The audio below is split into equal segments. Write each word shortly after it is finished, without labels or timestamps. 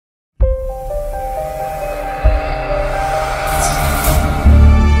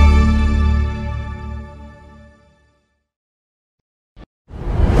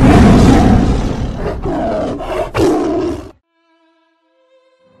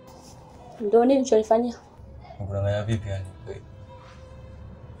Ndio nini ulichofanyia? Unadanganya vipi yani?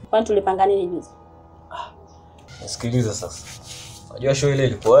 Kwani tulipanga nini juzi? Sikiliza sasa. Unajua show ile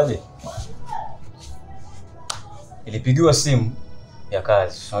ilikuwaje? Ilipigiwa simu ya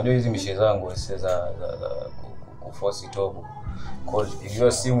kazi. Unajua hizi mishe zangu za kuforce tobo. Kwa hiyo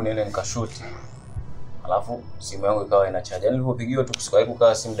ilipigiwa simu niende nikashuti. Alafu simu yangu ikawa inachaji. Yaani nilipopigiwa tu kusikae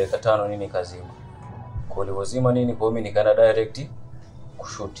kukaa simu dakika 5 nini kazima. Kwa hiyo nilipozima nini kwa mimi nikaenda direct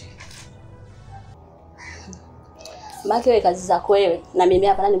kushuti. Maki wewe kazi zako wewe na mimi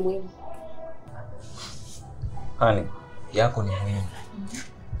hapa nani muhimu? Hani, yako ni muhimu.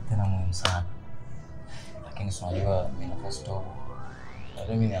 Tena muhimu sana. Lakini unajua mimi na force tobo. Na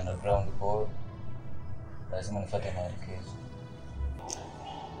mimi ni underground kwa hiyo lazima nifuate maelekezo.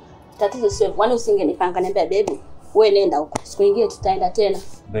 Tatizo sio kwani usingenipanga niambia baby, wewe nenda huko. Siku nyingine tutaenda tena.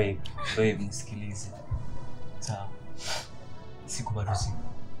 Babe nisikilize. Sawa. Siku bado siku.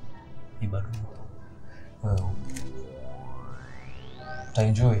 Ni bado. Wewe.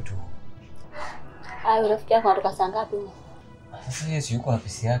 Utaenjoy tu. Hayo rafiki yako anatoka saa ngapi huko? Sasa yeye si yuko na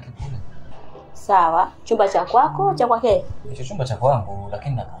pisi yake kule. Sawa, chumba cha kwako, cha kwake? Hicho chumba cha kwangu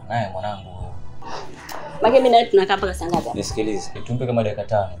lakini nakaa naye mwanangu. Maki mimi na wewe tunakaa mpaka saa ngapi? Nisikilize, tumpe kama dakika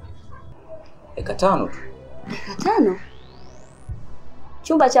 5. Dakika 5 tu. Dakika 5?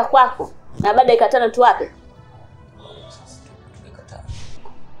 Chumba cha kwako na baada ya dakika 5 tu wapi? Dakika 5.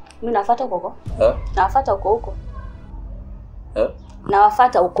 Mimi nafuata huko. Nafuata huko.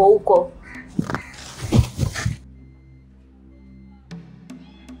 Nawafuata huko.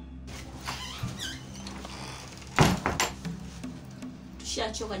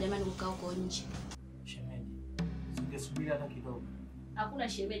 Tushachoka jamani kukaa huko nje. Shemeji, singesubiri hata kidogo. Hakuna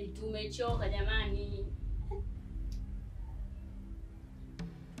shemeji, tumechoka jamani.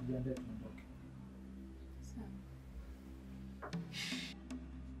 Tujiandae tuondoke. Sawa.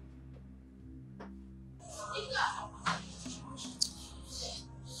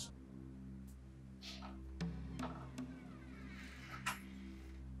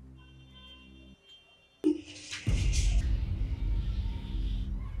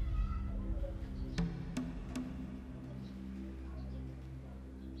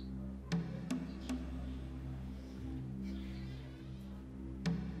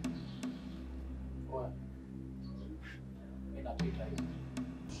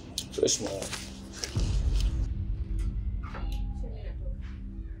 Fresh man.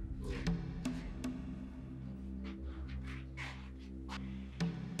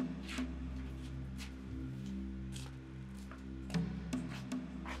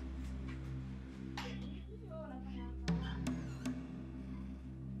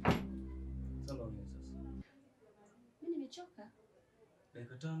 Mimi nimechoka.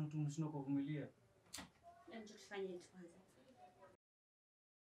 Dakika 5 tu mshinda kuvumilia. Ndio tufanye hivi kwanza.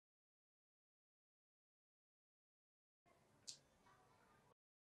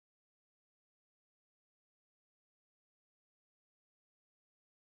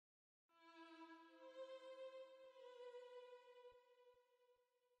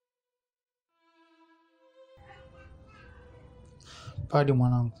 Padi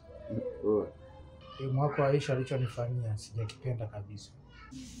mwanangu. Demu wako Aisha alichonifanyia sijakipenda kabisa.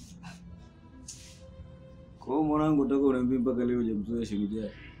 Kwa hiyo mwanangu unataka uniambie mpaka leo hujamzoea shemeji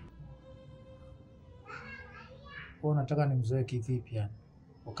yako? Wewe unataka nimzoee kivipi yani?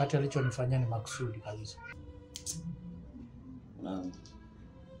 Wakati alichonifanyia ni makusudi kabisa. Mwanangu.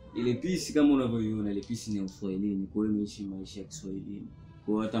 Ile pisi kama unavyoiona, ile pisi ni ya Uswahilini, kwa hiyo imeishi maisha ya Kiswahilini.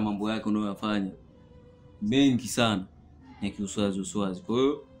 Kwa hiyo hata mambo yake unayoyafanya mengi sana ya kiuswazi. Kwa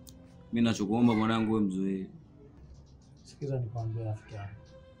hiyo mimi ninachokuomba mwanangu wewe mzoee. Sikiza nikwambie rafiki yangu.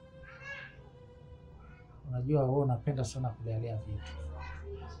 Unajua wewe unapenda sana kulealea vitu.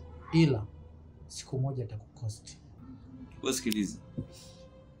 Ila siku moja itakukosti. Wewe sikiliza.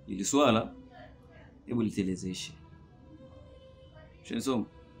 Ili swala hebu litelezeshe. Shenisoma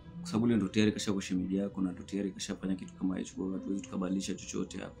kwa sababu ile ndio tayari kashakuwa shemeji yako na ndio tayari kashafanya kitu kama hicho, kwa hiyo hatuwezi tukabadilisha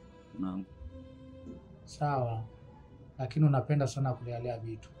chochote hapo. Mwanangu. Sawa. Lakini unapenda sana kulealea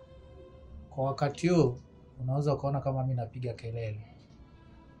vitu. Kwa wakati huo unaweza ukaona kama mimi napiga kelele.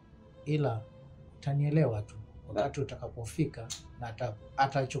 Ila utanielewa tu. Wakati utakapofika na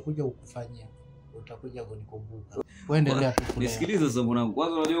atachokuja ukufanyia utakuja kunikumbuka. Uendelea tu kulea. Nisikilize sasa mwanangu.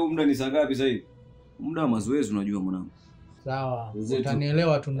 Kwanza unajua muda ni saa ngapi sasa hivi? Muda wa mazoezi unajua mwanangu. Sawa.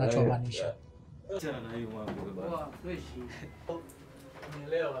 Utanielewa tu ninachomaanisha. Achana na hiyo mambo baba. Fresh.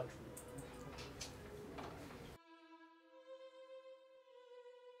 Unielewa tu.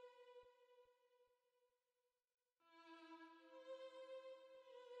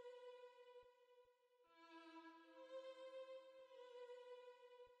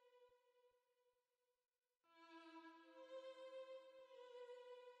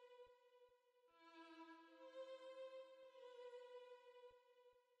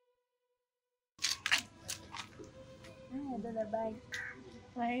 dada, bye.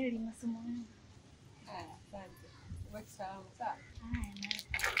 Kwaheri masomo yangu. Asante. Ubaki salama, sawa?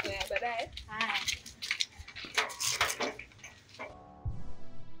 Haya, Baadaye. haya.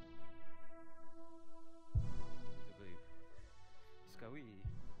 Sikawi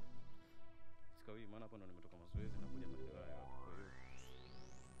maana hapo ndo nimetoka mazoezi na kuja maeneo haya hapo. Kwa hiyo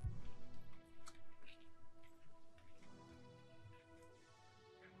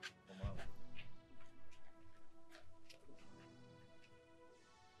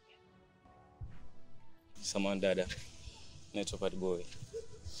samahani dada. Naitwa Bad Boy.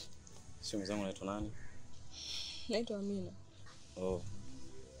 Sio mzangu, naitwa nani? Naitwa Amina. Oh.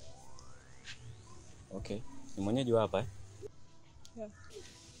 Okay. Ni mwenyeji wa hapa eh? Yeah.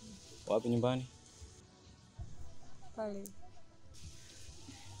 Wapi nyumbani? Pale.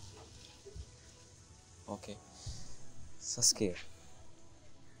 Okay. Sasikia.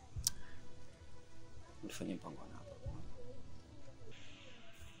 Nifanye mpango hapa.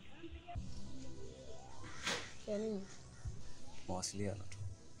 Ya nini? Mawasiliano tu.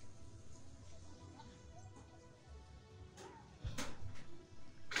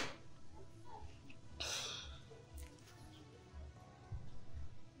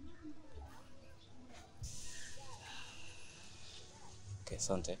 Okay,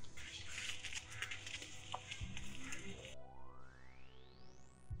 asante.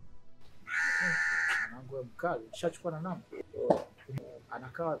 Mwanangu mkali, ushachukua na namba?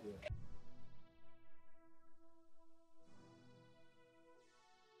 Anakaa wapi?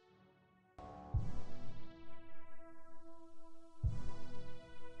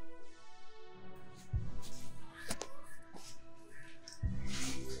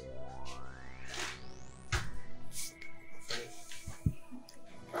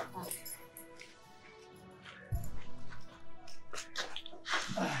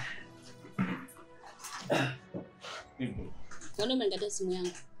 Naona umenikataa simu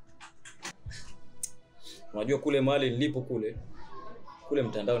yangu. Unajua kule mahali nilipo kule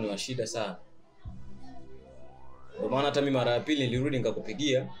mtandao ni wa shida sana. Ndio maana hata mimi mara ya pili nilirudi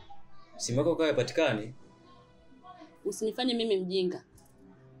nikakupigia. Simu yako ikawa haipatikani. Usinifanye mimi mjinga.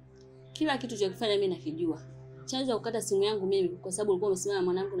 Kila kitu cha kufanya mimi nakijua. Chanzo kukata simu yangu mimi kwa sababu ulikuwa umesimama na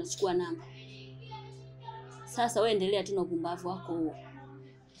mwanangu nachukua namba. Sasa wewe endelea tu na upumbavu wako huo.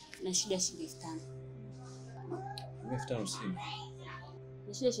 Na shida shilingi 5,000. 5,000 simu.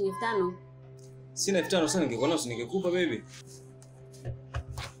 Na shida shilingi 5,000. Sina 5,000 sana, ningekuwa nayo ningekupa baby.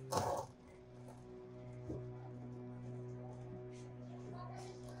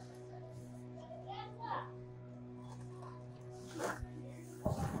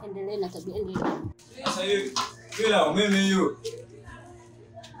 Endelea na tabia, endelea. Sasa hivi bila umeme hiyo.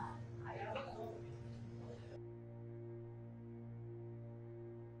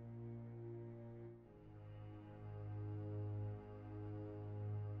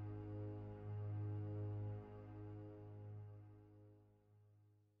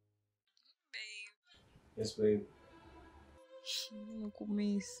 Yes babe.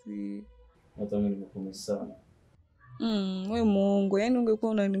 Nimekumisi. Hata mimi nimekumisi sana. Wewe muongo. Yaani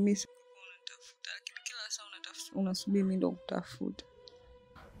ungekuwa unanimisi unatafuta, lakini kila saa unatafuta unasubiri mimi ndo kutafuta.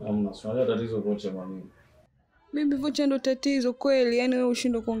 Hamna, swali tatizo vocha mami. Bibi vocha ndo tatizo kweli. Yaani wewe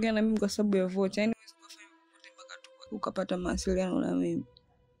ushindwe kuongea na mimi kwa sababu ya vocha. Yaani huwezi kufanya popote mpaka tu ukapata mawasiliano na mimi.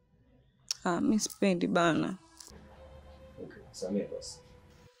 Mimi sipendi bana. Okay, samehe basi.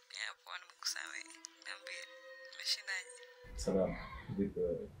 Hapo nimekusamehe. Niambie, umeshindaje? Salama. Vipi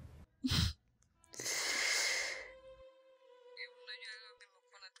wewe? Unajua leo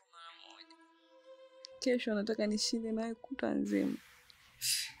nimekuwa tu mara moja. Kesho nataka nishinde naye kutwa nzima.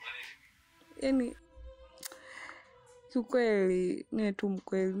 Yaani kiukweli niwe tu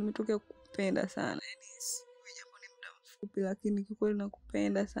mkweli, nimetokea kukupenda sana. Yaani sijui japo ni muda mfupi lakini kiukweli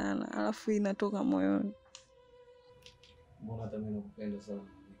nakupenda sana. Alafu inatoka moyoni. Mbona hata mimi nakupenda sana?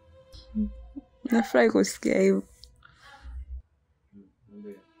 Nafurahi kusikia hivyo.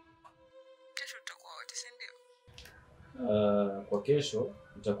 Niambie. Kesho tutakuwa wote, si ndio? Kwa kesho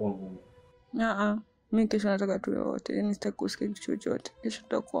itakuwa ngumu. Mimi kesho nataka tuwe wote. Yaani sitaki kusikia kitu chochote. Kesho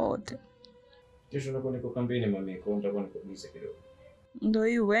tutakuwa wote. Kesho niko kambini mami, kwa nitakuwa niko busy kidogo. Ndio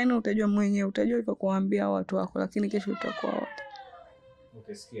hivyo, yaani utajua mwenyewe, utajua hivyo kuambia watu wako, lakini kesho tutakuwa wote.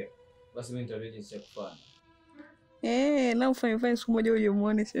 Okay, sikia. Basi mimi nitarudi jinsi ya kufanya. Na ufanye siku moja uje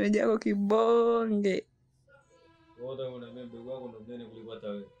muone shemeji yako kibonge. Wote unaambia mdogo wako ndo mnene kuliko hata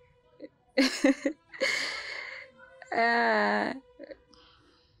wewe.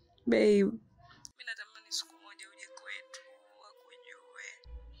 Babe. Mimi natamani siku moja uje kwetu, wakujue.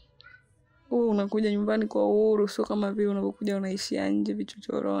 Unakuja nyumbani kwa uhuru, sio kama vile unapokuja unaishia nje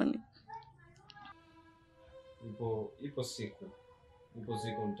vichochoroni. Ipo siku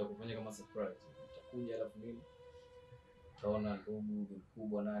nitakufanya kama surprise. Nitakuja alafu mimi utaona ndugu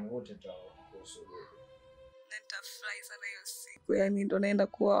mkubwa nani wote tutakuhusu. Na nitafurahi sana hiyo siku. Yaani ndo naenda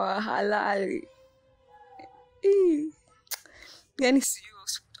kuwa halali. Yaani sijui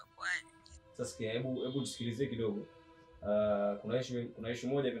usiku utakuwaje. Sasa hebu tusikilize kidogo. Kuna issue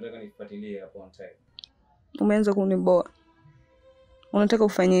moja nataka nifuatilie hapo on time. Umeanza kuniboa. Unataka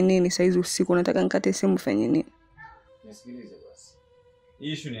ufanye nini saa hizi usiku? Unataka nikate simu ufanye nini? Nisikilize basi.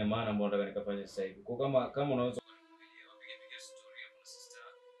 Hii issue ni ya maana ambayo nataka nikafanye sasa hivi. Kwa kama unaweza kupiga story hapo na sister.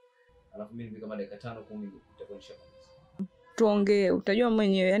 Alafu mimi kama dakika 5-10 nitakuwa nishamaliza. Tuongee, utajua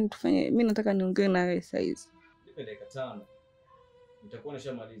mwenyewe. Yaani tufanye, mimi nataka niongee na wewe saa hizi. Nipe dakika 5. Nitakuwa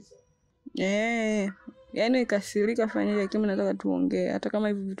nishamaliza. Yaani ikasirika fanyaje, kama nataka tuongee hata kama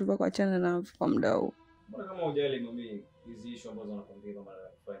hivi vitu vya kuachana na kwa muda huu. Mbona kama hujali mami hizi issue ambazo nakwambia kama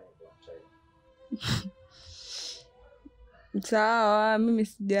nafanya kwa time. Sawa, mimi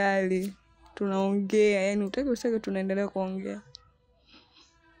sijali. Tunaongea, yaani utaki usake tunaendelea kuongea.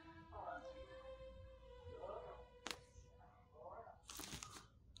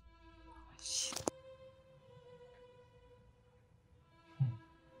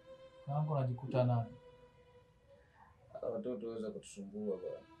 Wangu najikuta nani? Watoto waweza kutusumbua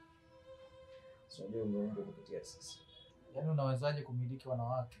bwana. Sio umeumbwa kupitia sisi. Yaani unawezaje kumiliki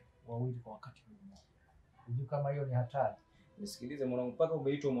wanawake wawili kwa wakati mmoja? Unajua kama hiyo ni hatari. Nisikilize mwanangu, mpaka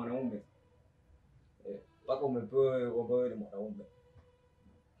umeitwa mwanaume. Mpaka umepewa kwamba wewe ni mwanaume.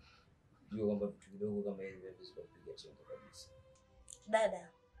 Ndio kwamba vitu vidogo kama hivi visikupiga chini kabisa. Dada.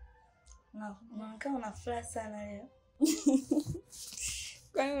 Unaonekana una furaha sana leo.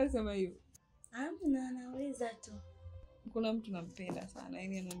 Kwa nini unasema hivyo? Hamna, nauliza tu. Kuna mtu nampenda sana,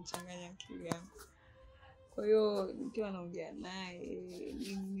 yaani ananichanganya akili yangu. Kwa hiyo nikiwa naongea naye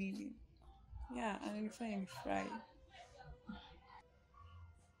nini? Ananifanya nifurahi.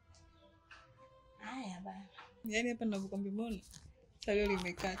 Haya bana. Yaani hapa ninapokuambia mbona salio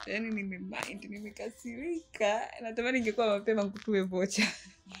limekata, yaani nimekasirika. Natamani ingekuwa mapema nikutue vocha.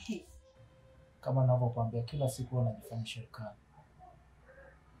 Kama ninavyokuambia kila siku wanajifanya shirikani.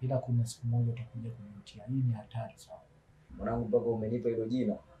 Ila kuna siku moja utakuja kunitia. Hii ni hatari sana. Mwanangu, mpaka umenipa hilo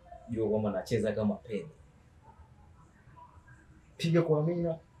jina, jua kwamba nacheza kama peni. Piga kwa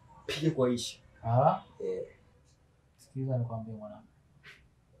Amina, piga kwa Aisha. Sikiza nikwambie mwanangu.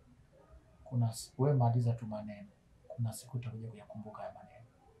 Kuna wewe maliza tu maneno. Kuna siku utakuja kuyakumbuka haya maneno.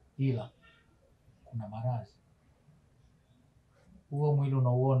 Ila kuna maradhi. Huo mwili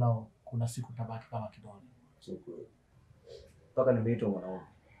unauona kuna siku utabaki kama kidole. Sio kweli. Mpaka nimeitwa mwanaume.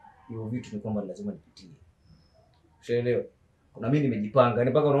 Hiyo vitu ni kwamba lazima nipitie. Ushaelewa? Kuna mimi nimejipanga.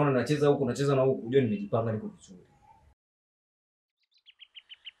 Yaani mpaka unaona nacheza huku nacheza na huku, unajua nimejipanga niko vizuri.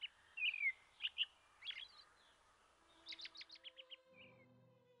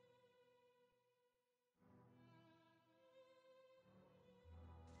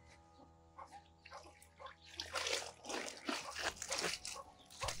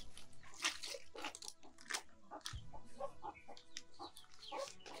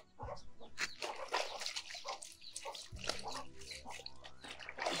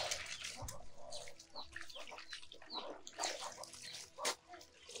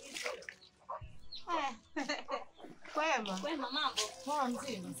 Kwema mambo. Poa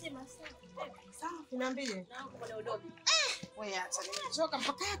mzima. Mzima sana. Safi, niambie. Naomba kuna udobi. Wewe acha nimechoka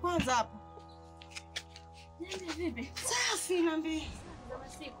mpaka kwanza hapo. Niambie vipi? Safi, niambie. Za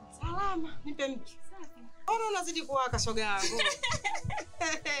siku. Salama, nipe mki. Safi. Mbona unazidi kuwaka shoga yangu?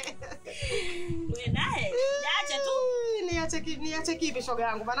 Wewe naye, acha tu. Niache kipi shoga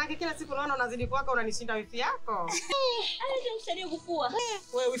yangu? Maana kila siku naona unazidi kuwaka unanishinda wifi yako. Aje msaidie kufua.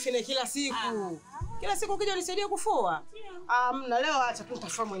 Wewe wifi ne kila siku. Kila siku ukija unisaidie kufua? Mna leo acha tu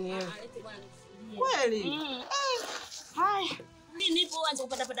nitafua mwenyewe. Kweli? Hai. Mimi nipo anza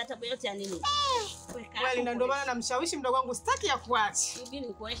kupata tabu yote ya nini? Kweli ndio maana namshawishi mdogo wangu sitaki ya kuacha. Mimi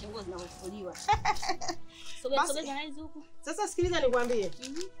nikuoneshe nguo zinazofuliwa. Sogeza hizo huko. Sasa sikiliza nikwambie.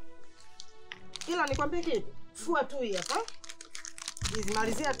 Ila nikwambie kitu. Fua tu hii hapa. Hizi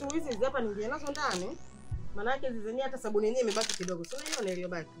malizia tu hizi hapa ningie nazo ndani. Maana yake hizi zenyewe hata sabuni yenyewe imebaki kidogo. Sio hiyo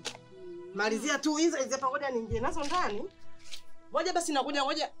iliyobaki. Malizia tu hizi hapa, ngoja niingie nazo ndani. Ngoja basi nakuja,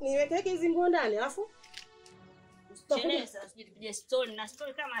 ngoja niweke hizi nguo ndani alafu Chele sasa sije tupige story na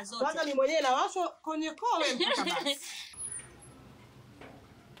story kama zote. kwanza mimi mwenyewe nawashwa kwenye kowe mpaka basi.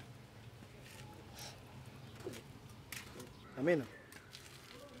 Amina.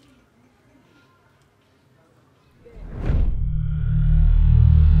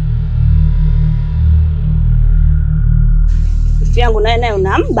 Wifi yangu naye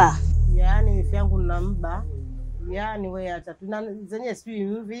unamba? Yaani wifi yangu ninamba. Yaani wewe hata tuna zenyewe sijui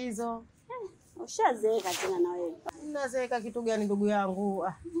Mivie hizo. Ushazeeka tena na wewe. Unazeeka kitu gani ndugu yangu?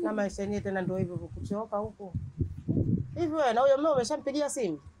 Na maisha yenyewe tena ndio hivyo kuchoka huko. Hivi wewe na huyo mume umeshampigia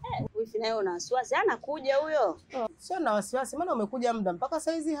simu? Wifi naye una wasiwasi, anakuja huyo. Sio na wasiwasi, maana umekuja muda mpaka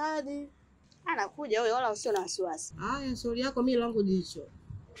saizi haji. Anakuja huyo, wala usio na wasiwasi. Haya, shauri yako, mimi langu jicho.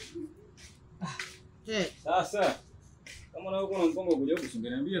 Sasa kama na uko na mpango kuja huku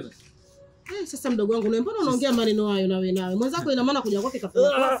usingeniambia sasa. Sasa mdogo wangu, mbona unaongea maneno hayo nawe? Mwenzako ina maana kuja kwake kafanya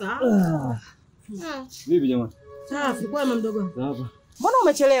kosa. Vipi jamani? Safi, kwa mdogo wangu. Hapa. Mbona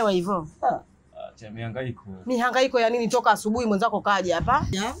umechelewa hivyo? Acha mihangaiko. Mihangaiko ya nini toka asubuhi mwenzako kaja hapa?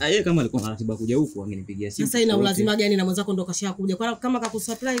 Yeye kama alikuwa na ratiba kuja huku angenipigia simu. Sasa ina ulazima gani na mwenzako ndo kashakuja? Kama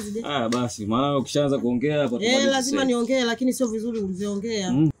kakusurprise je? Basi maana ukishaanza kuongea hapa tumalize. Lazima niongee lakini sio vizuri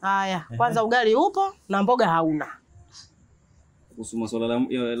ulivyoongea. Haya, kwanza ugali upo na mboga hauna. Kuhusu masuala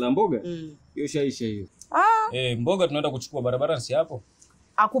la mboga? Hiyo shaisha hiyo. Mboga tunaenda kuchukua barabara si hapo?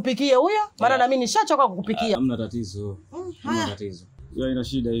 Akupikie huyo? Maana na mimi nishachoka kukupikia. Hamna tatizo. Hamna tatizo. Hiyo ina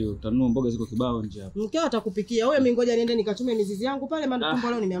shida hiyo. Utanunua mboga ziko kibao nje hapo. Mkeo atakupikia. Wewe mimi ngoja niende nikachume mizizi yangu pale maana tumbo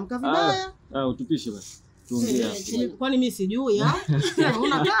leo nimeamka vibaya. Utupishe basi. Tuongee. Kwani mimi sijui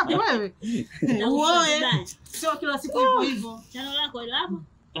unataka wewe? Uoe. Sio kila siku hivyo. Chano lako ile hapo?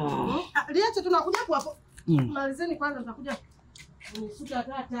 Liache tunakuja hapo. Malizeni kwanza nitakuja. Unisuta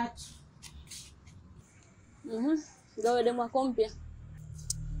hata tatu. Ndio demu wako mpya.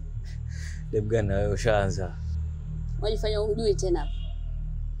 Demu gani na wewe ushaanza? Wajifanya unjui tena hapo.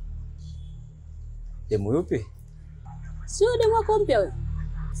 Demu yupi? Sio demu wako mpya wewe.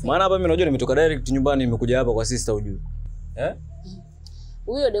 Maana hapa mimi unajua nimetoka direct nyumbani nimekuja hapa kwa sister ujui.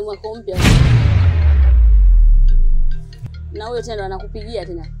 Huyo demu wako mpya. Na huyo tena anakupigia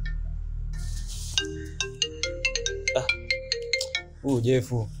tena.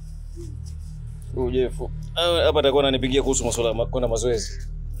 Jefu. Hapa atakuwa ananipigia kuhusu masuala kwenda mazoezi.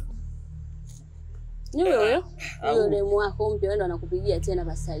 Ni huyo demu wako mpya wewe ndo anakupigia tena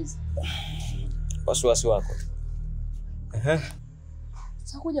basi hizi. Wasiwasi wako.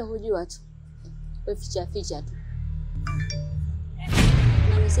 Sakuja kujua tu. Wewe ficha tu.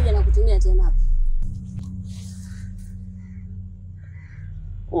 Na message nakutumia tena hapo.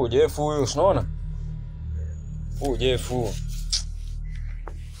 Jefu huyo, unaona? Jefu.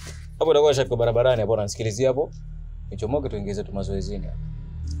 Hapo atakuwa shaka barabarani hapo anasikilizia hapo. Nichomoke tuingize tu mazoezini.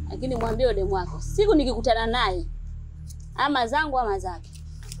 Lakini mwambie demu wako, siku nikikutana naye ama zangu ama zake.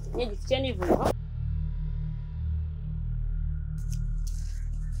 Nijificheni hivyo.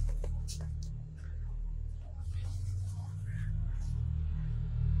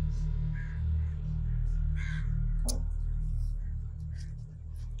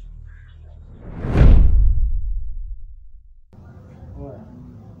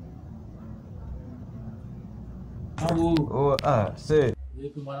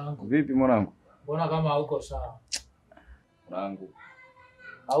 Vipi mwanangu? Mbona kama hauko sawa? Mwanangu.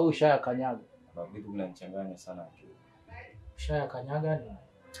 Au ushaya kanyaga? Vitu vinanichanganya sana tu. Ushaya kanyaga ni?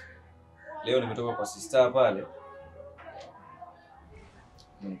 Leo nimetoka kwa sister pale.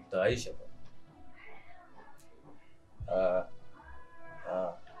 Nimtaisha pale.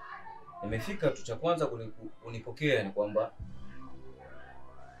 Nimefika tu cha kwanza kunipokea ni kwamba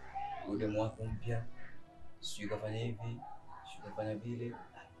demu wako mpya. Sijui kafanya hivi, sijui kafanya vile.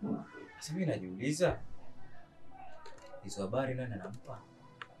 Sasa mimi najiuliza hizo habari nani anampa?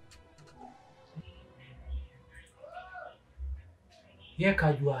 Yeye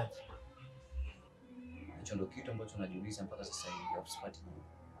kajuaje? Hicho ndio kitu ambacho najiuliza mpaka sasa hivi au sipati jibu.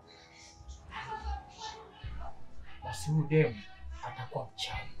 Basi huyu demu atakuwa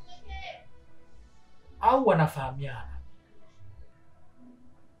mchawi. Au wanafahamiana?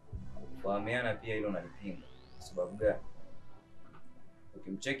 Kufahamiana pia hilo nalipinga. Sababu gani?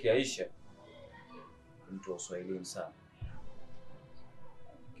 Ukimcheki Aisha mtu wa Uswahilini sana.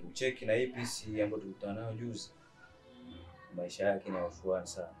 Ukimcheki na APC ambayo tulikutana nayo juzi, maisha yake ni wafuani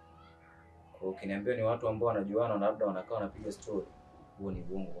sana. Kwa hiyo ukiniambia ni watu ambao wanajuana na labda wanakaa wanapiga story, huo ni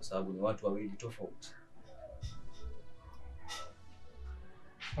uongo kwa sababu ni watu wawili tofauti.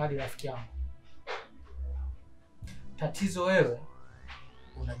 Hadi rafiki yangu. Tatizo wewe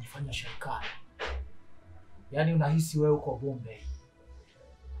unajifanya shirikani. Yaani unahisi wewe uko Bombay.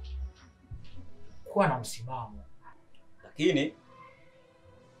 Kuwa na msimamo. Lakini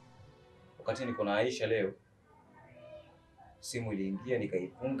wakati niko na Aisha leo, simu iliingia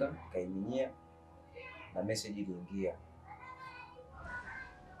nikaifunga, nikaiminyia na message iliingia.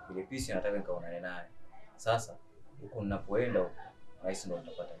 Ile pisi nataka nikaonane naye. Sasa huko ninapoenda huko, nahisi ndo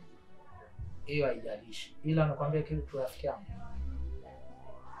nitapata jibu. Hiyo haijalishi. Ila nakwambia kitu tu rafiki yangu.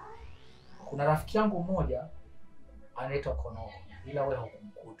 Kuna rafiki yangu mmoja anaitwa Konoko, ila wewe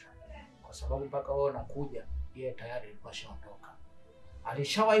hukumkuta kwa sababu mpaka wewe unakuja yeye tayari alikuwa shaondoka.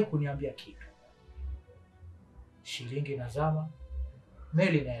 Alishawahi kuniambia kitu, shilingi inazama,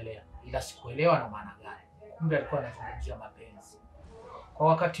 meli inaelea, ila sikuelewa na maana gani. Kumbe alikuwa anazungumzia mapenzi. Kwa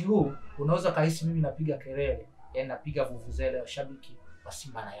wakati huu unaweza kahisi mimi napiga kelele, yaani napiga vuvuzela ya shabiki wa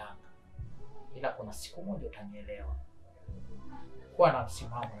Simba na Yanga, ila kuna siku moja utanielewa. Kuwa na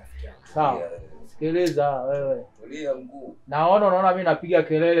msimamo rafiki yangu. Sawa. Sikiliza wewe. Tulia mkuu. Unaona mimi napiga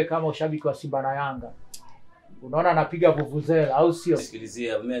kelele kama ushabiki wa Simba na Yanga. Unaona napiga vuvuzela au sio?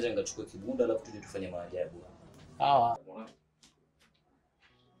 Sikilizia, mimi acha nikachukue kibunda alafu tuje tufanye maajabu. Sawa.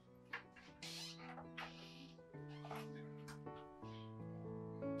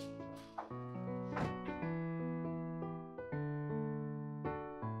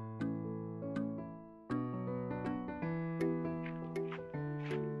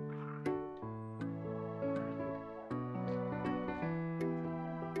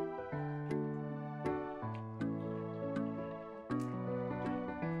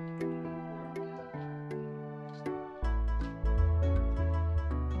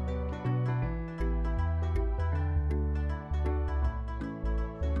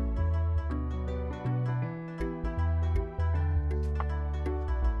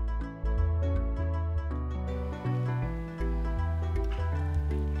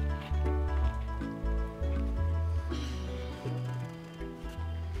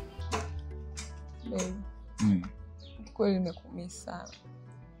 Kweli nimekumisi sana.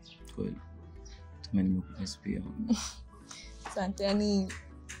 Kweli. Mimi nimekumisi pia. Asante, yani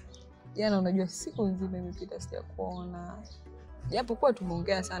jana unajua siku nzima imepita sijakuona. Japo kwa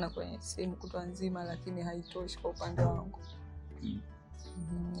tumeongea sana kwenye simu kutwa nzima lakini haitoshi kwa upande wangu.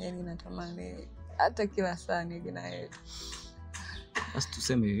 Yani natamani hata kila saa nije na yeye. Basi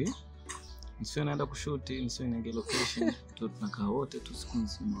tuseme hivi. Nisio naenda kushuti, nisio naingia location, tunakaa wote tu siku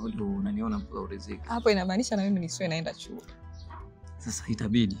nzima. Ndio unaniona mpaka urizike. Hapo inamaanisha na mimi nisio naenda chuo. Sasa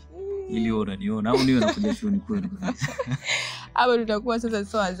itabidi ili unaniona au niwe nakuja chuoni kwenu kabisa. Hapo tutakuwa sasa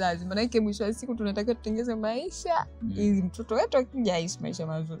sio wazazi. Maana yake mwisho wa siku tunataka tutengeze maisha ili mtoto wetu akija aishi maisha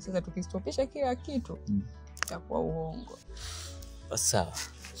mazuri. Sasa tukistopisha kila kitu itakuwa uongo. Sawa.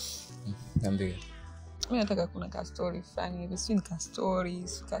 Niambie. Mimi nataka kuna ka story fulani hivi, si ni ka story,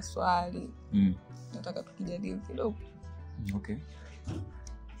 si ka swali. Nataka tukijadili kidogo. Okay.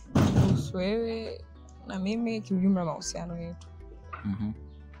 Wewe na mimi kiujumla mahusiano yetu.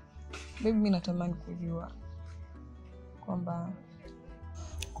 Baby, mimi natamani kujua kwamba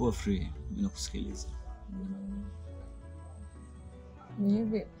kuwa free, mimi nakusikiliza.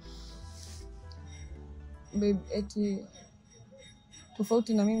 Mivie, baby, eti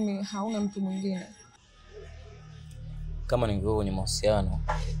tofauti na mimi hauna mtu mwingine? Kama ningekuwa kwenye mahusiano,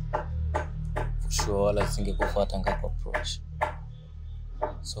 sure wala singekufuata ngako approach.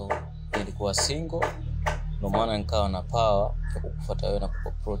 So, nilikuwa single, ndio maana nikawa na power ya kukufuata wewe na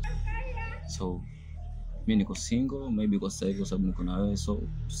kuapproach. So, mimi niko single, maybe kwa sasa hivi kwa sababu niko na wewe, so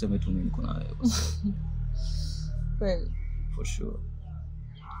tuseme tu mimi niko na wewe kwa sasa. Kweli? For sure.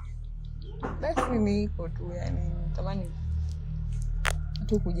 Basi niko tu, yani natamani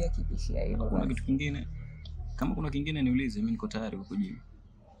tu kujihakikishia hilo. Kuna kitu kingine? Kama kuna kingine niulize, mimi niko tayari kukujibu.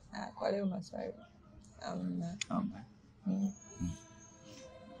 Kwa leo maswali. Amen.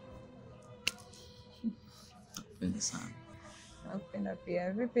 Nakupenda sana. Nakupenda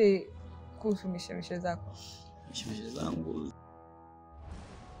pia. Vipi kuhusu mishemishe zako? Mishemishe zangu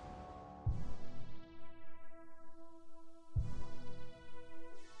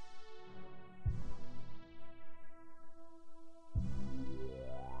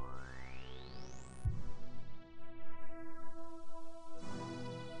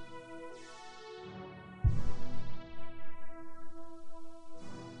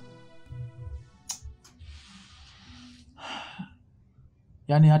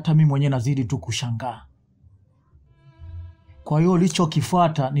yani hata mimi mwenyewe nazidi tu kushangaa. Kwa hiyo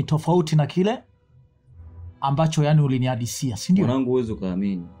ulichokifuata ni tofauti na kile ambacho yani ulinihadisia, si ndio? Mwanangu uwezo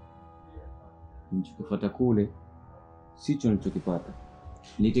kaamini. Nilichokifuata kule sicho nilichokipata.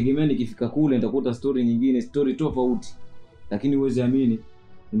 Nitegemea nikifika kule nitakuta story nyingine, story tofauti. Lakini uweze amini,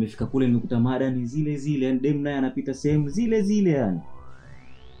 nimefika kule nikuta mada ni zile zile, yani dem naye anapita sehemu zile zile yani.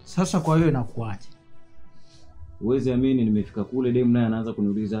 Sasa kwa hiyo inakuaje? Uweze amini nimefika kule dem naye anaanza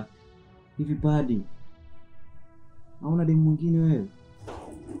kuniuliza, "Hivi padi? Hauna dem mwingine wewe?"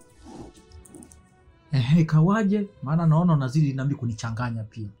 Kawaje? Maana naona unazidi nami kunichanganya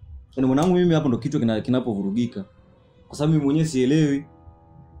pia. Yaani mwanangu mimi hapo ndo kichwa kinapovurugika. Kwa sababu mimi mwenyewe sielewi.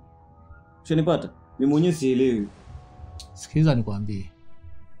 Ushanipata? Mimi mwenyewe sielewi. Sikiliza nikwambie.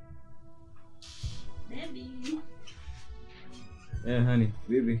 Baby. Hani,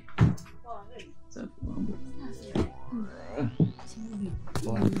 bibi. Safi mambo.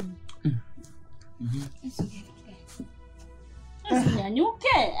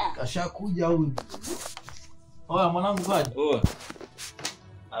 Nyanyuke. Kashakuja huyu. Oya mwanangu kaje? Oa.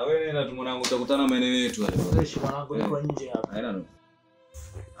 Wewe nenda tu mwanangu, utakutana maeneo yetu hayo. Fresh mwanangu yuko nje hapa. Haina no.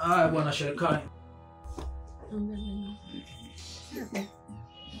 Haya bwana Sherikani.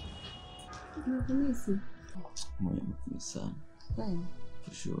 Nakumisi. Moyo sana. Kwani?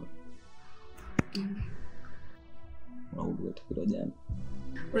 For sure. Unaudu tukio jana.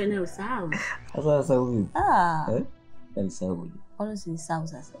 Wewe nayo sawa. Sasa huyu. Yaani sawa. Wala si sawa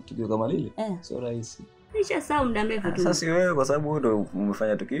sasa. Tukio kama lile? Sio rahisi. Nisha sawa muda mrefu tu. Sasa si wewe kwa sababu wewe ndio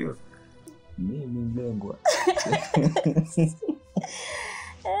umefanya tukio. Mimi mlengwa.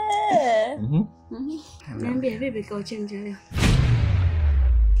 Niambie vipi kwa change leo?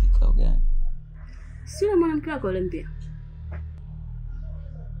 Kikao gani? Sio mwanamke wako yule mpya.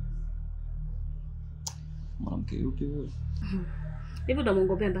 Mwanamke yupi wewe? Hivi ndo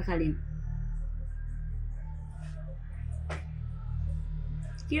muongopea mpaka lini?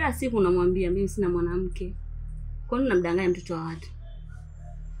 Kila siku unamwambia mimi sina mwanamke. Kwa nini unamdanganya mtoto wa watu?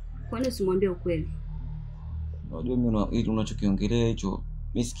 Kwa nini usimwambie ukweli? Unajua mimi unachokiongelea hicho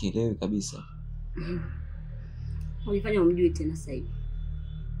mimi sikielewi kabisa. Unifanya umjui tena sasa hivi.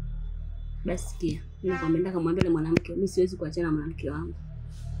 Basi sikia, mimi nakwambia kumwambia yule mwanamke, mimi siwezi kuachana na mwanamke wangu.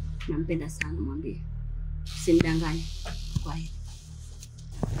 Nampenda sana, mwambie. Usimdanganye. Kwa hiyo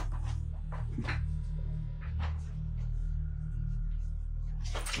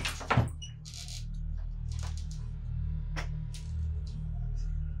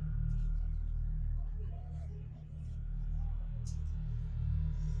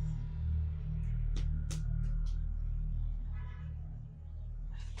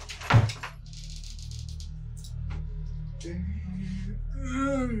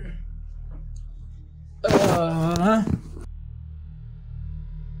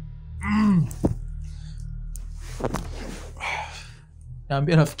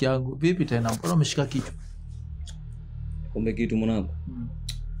Niambia rafiki yangu, vipi tena? Mbona umeshika kichwa? Kumbe kitu mwanangu.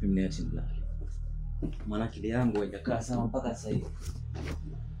 Mimi niache mlali. Maana akili yangu haijakaa sawa mpaka sasa hivi.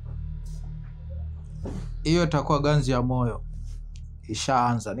 Hiyo itakuwa ganzi ya moyo.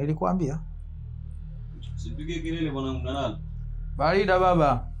 Ishaanza, nilikwambia. Sipige kelele mwanangu, nalala. Barida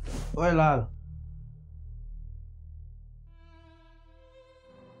baba. Wewe lala.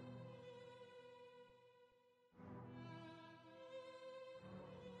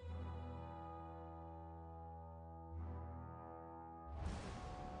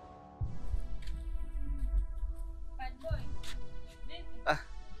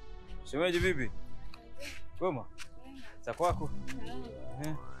 Shemeji vipi? Kwema? Za kwako?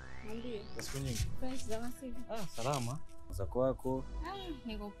 Ndio. Za siku nyingi. Fresh za masiku. Salama. Za kwako?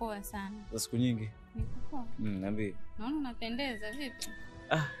 Niko poa sana. Za siku nyingi. Niko poa. Niambie. Naona unapendeza vipi?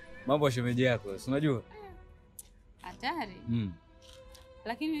 Mambo ya shemeji yako, si unajua? Hatari.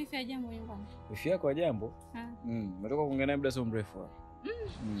 Lakini wifi ya jambo nyumbani. Wifi yako ya jambo? Umetoka kuongea naye muda sio mrefu.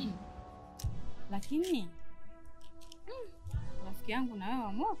 Lakini rafiki yangu na wewe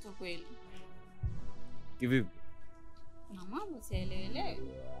wa moto kweli. Kivipi? Na mambo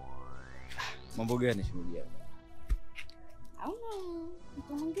sielewelewi. Mambo gani shemeji yako? Hauna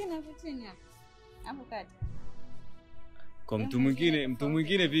mtu mwingine hapo chini hapo. Hapo kati. Kwa mtu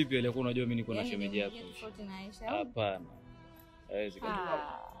mwingine vipi alikuwa unajua mimi niko na shemeji yako? Tofauti na Aisha. Hapana. Haiwezi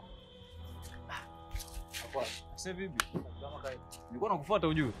kuwa. Sasa vipi? Nilikuwa nakufuata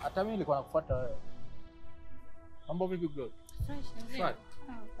ujue. Hata mimi nilikuwa nakufuata wewe. Mambo vipi bro? Fresh ndio.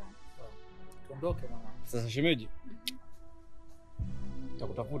 Tuondoke mama. Sasa shemeji.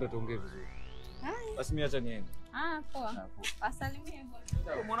 Nitakutafuta tuongee vizuri. Basi mimi acha niende. Poa. Wasalimie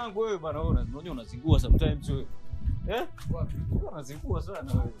bwana. Mwanangu wewe bana, wewe unajua unazingua sometimes wewe. Unazingua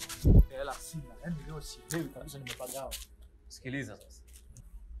sana wewe. Hela sina. Yaani leo sielewi kabisa nimepagawa. Sikiliza sasa.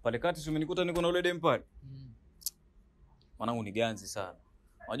 Pale kati umenikuta niko na ule dem pale. Mwanangu ni ganzi sana.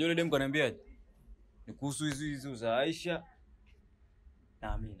 Unajua ule dem kaniambiaje? Ni kuhusu hizo za Aisha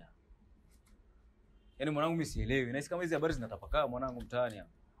na Amina. Yaani mwanangu mimi sielewi. Nahisi kama hizo habari zinatapakaa mwanangu mtaani hapa.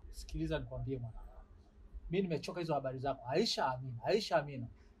 Sikiliza nikwambie mwanangu. Mimi nimechoka hizo habari zako. Aisha Amina.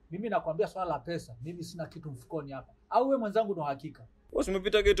 Mimi nakwambia swala la pesa, mimi sina kitu mfukoni hapa. Au wewe mwenzangu ndo hakika? Wewe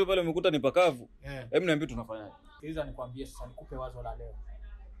umepita geto pale umekuta ni pakavu. Hebu niambie tunafanyaje? Sikiliza nikwambie sasa, nikupe wazo la leo.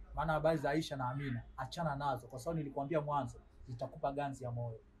 Maana habari za Aisha na Amina achana nazo kwa sababu nilikwambia mwanzo zitakupa ganzi ya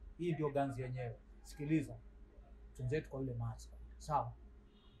moyo. Hii ndio ganzi yenyewe. Sikiliza. Tunzetu kwa yule master. Sawa?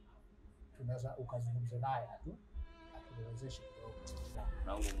 Tunaweza ukazungumza naye tu. Atuelezeshe kidogo.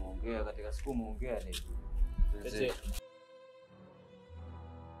 Nangu muongea katika siku muongea leo.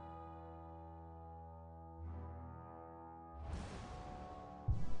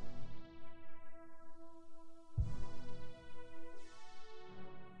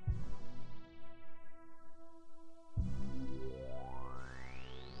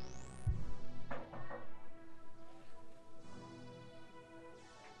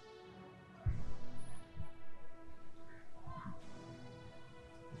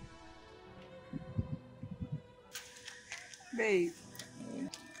 Babe.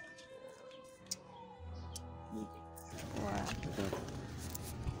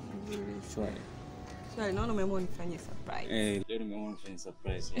 Shwari, naona umeamua nifanyie surprise. Leo nimeamua nifanye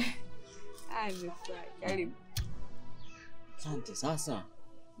surprise. Nimefurahi. Karibu. Asante. Sasa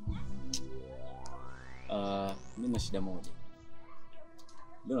mimi na shida moja.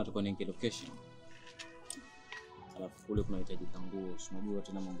 Leo nataka niingie location. Alafu kule kunahitaji nguo. Unajua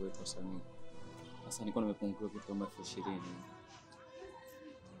tena mambo yetu wasanii. Sasa nilikuwa nimepungukiwa kitu kama 20,000.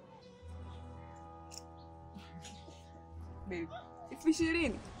 Babe,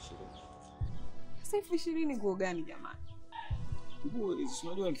 20,000? Sasa 20,000 nguo gani jamani? Nguo hizi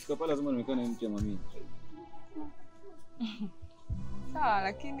unajua nikifika pale lazima nionekane mpya mami. Sawa,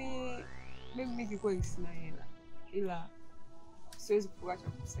 lakini mimi kikweli sina hela. Ila siwezi kuacha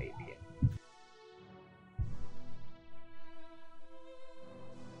kukusaidia.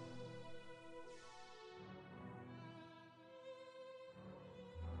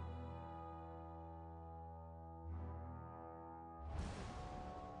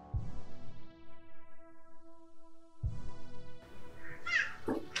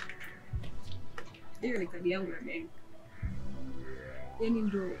 Hiyo ni kadi yangu ya benki. Yaani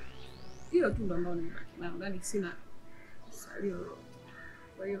ndo hiyo tu ndo ambao nimebaki nayo. Ndani sina salio lolote.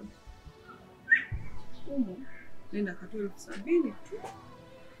 Kwa hiyo humo nenda katoe 70,000 tu.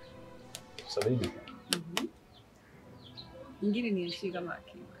 70? Nyingine niachie kama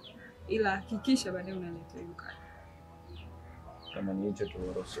akiba. Ila hakikisha baadaye unaleta hiyo kadi. Kama ni hicho tu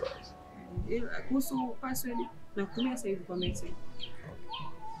roho wazi. Ila kuhusu password na kutumia sasa hivi kwa message.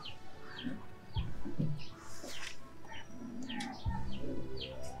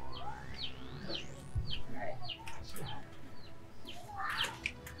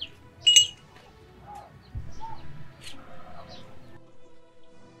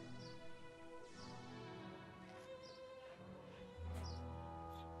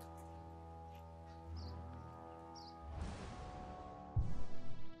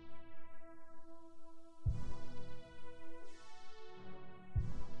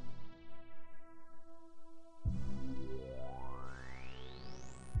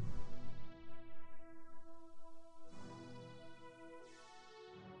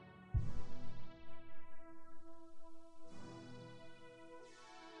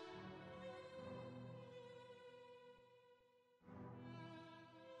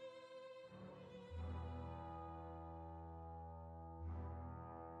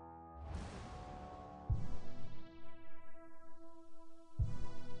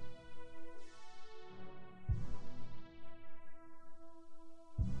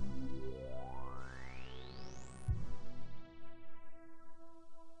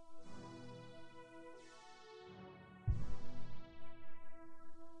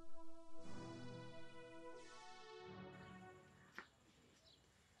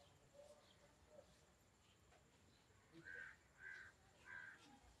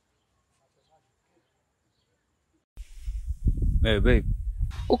 Babe.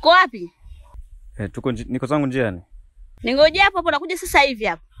 Uko wapi? Niko zangu njiani. Ningoje hapo nakuja sasa hivi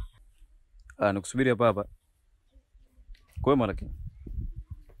hapo. Nikusubiri hapa. Kwema lakini.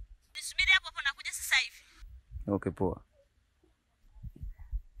 Nisubiri hapo nakuja sasa hivi. Okay, poa.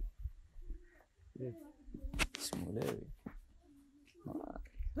 Simuelewi.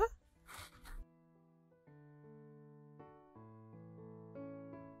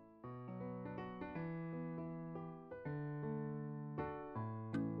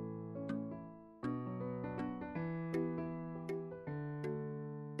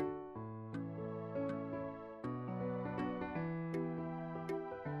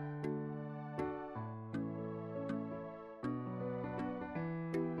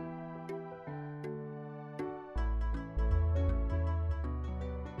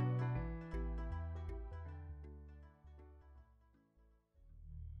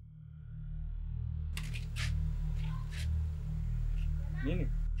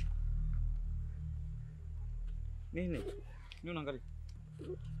 Nini? Nini unaangalia?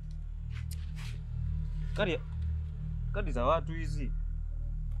 Kadi za watu hizi.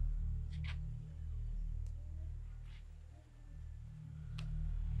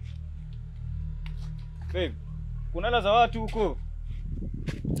 Babe, kuna hela za watu huko.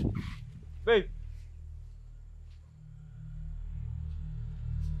 Babe.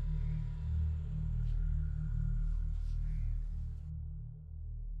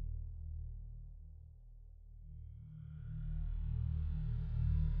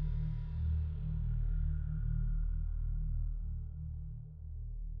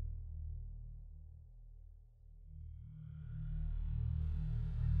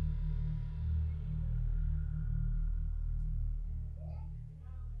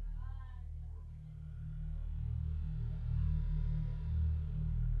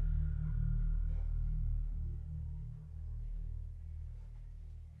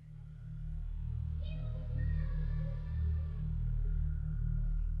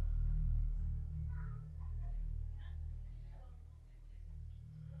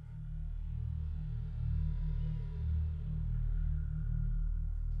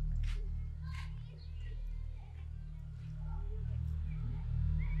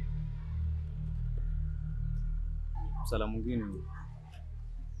 Msala mwingine.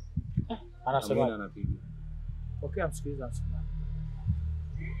 Anasema anapiga. okay, msikiliza anasema.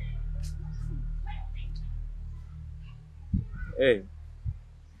 Hey.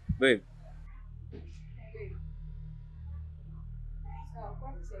 Babe.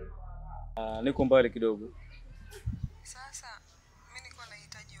 Niko mbali kidogo. Sasa mimi niko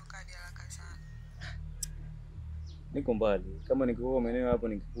nahitaji hiyo kadi haraka sana. Niko mbali. Kama ningekuwa maeneo hapo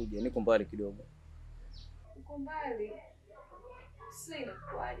ningekuja. Niko mbali kidogo. Uko mbali? Sina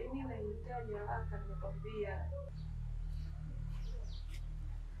kwaje, mimi nahitaji haraka nimekwambia.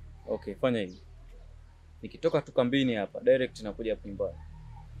 Okay, fanya hivi. Nikitoka tu kambini hapa, direct nakuja hapo nyumbani.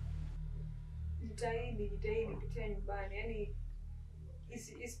 Jitahidi pitia nyumbani. Yaani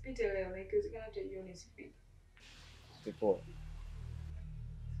isipite leo na ikiwezekana hata jioni isipite. Poa.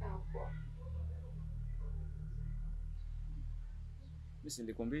 Sawa. Mimi si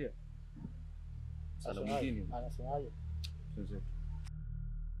nilikwambia. Msala mwingine. Anasemaje? Sasa.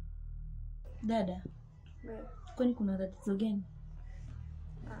 Dada, kwani kuna tatizo gani?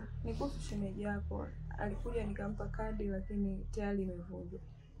 Ni kuhusu shemeji yako. Alikuja nikampa kadi lakini tayari imevunjwa.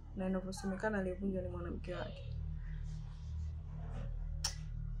 Na inavyosemekana aliyevunjwa ni mwanamke wake.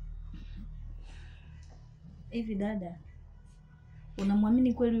 Hivi dada,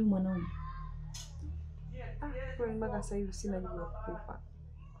 unamwamini kweli huyu mwanaume? Kweli mpaka sasa hivi sina jibu la kukupa.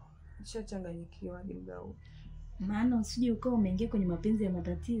 Nishachanganyikiwa hadi muda huu. Maana usije ukawa umeingia kwenye mapenzi ya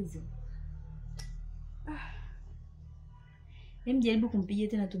matatizo. Hem, jaribu kumpigia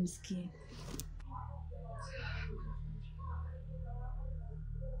tena tumsikie.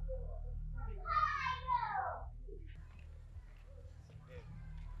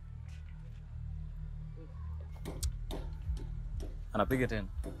 Anapiga tena.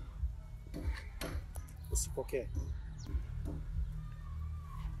 Usipokee.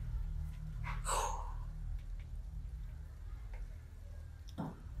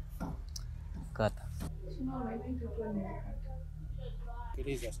 Kata.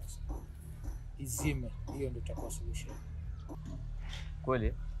 Sikiliza sasa. Izime, hiyo ndio itakuwa solution.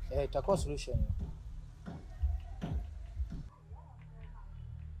 Kweli? Itakuwa solution.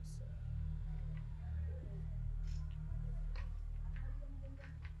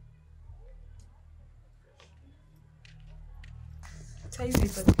 Sasa hivi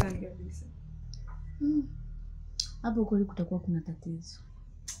ipatikani kabisa. Hapo kweli kutakuwa kuna tatizo.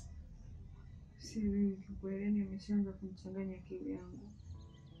 Sielewi kikweli, yani imeshaanza kumchanganya akili yangu.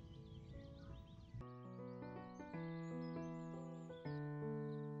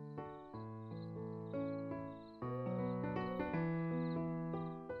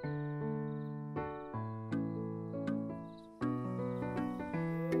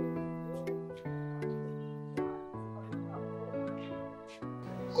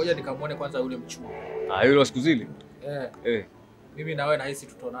 Ngoja nikamwone kwanza yule mchumba. Yule wa siku zile? Mimi na wewe nahisi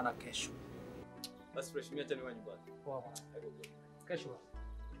tutaonana kesho. Basi fresh, mimi acha niwe nyumbani. Poa. Kesho.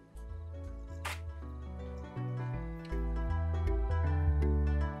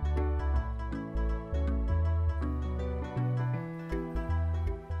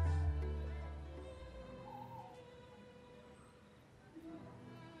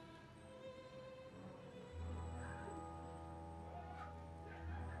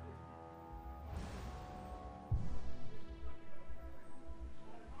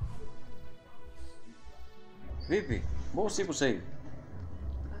 Vipi? Mbona usiku sasa hivi?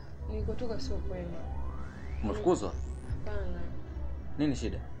 Nilikotoka sio kwema. Umefukuzwa? Hapana. Nini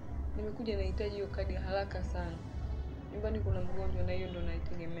shida? Nimekuja nahitaji hiyo kadi haraka sana. Nyumbani kuna mgonjwa na hiyo ndo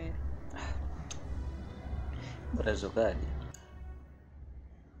naitegemea. Bora hizo kadi.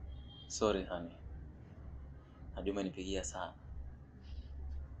 Sorry honey. Najua umenipigia sana.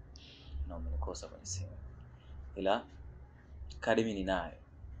 Na umenikosa kwenye simu. Ila kadi mimi ninayo.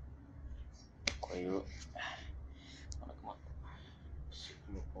 Kwa hiyo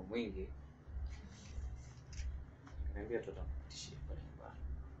kwa mwingi niambia tutakutishia pale nyumbani.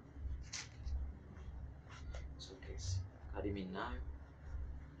 So case kadi mimi ninayo.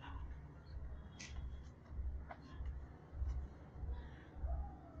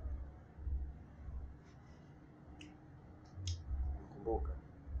 Kumbuka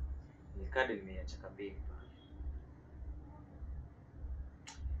ni kadi nimeacha kambini pale.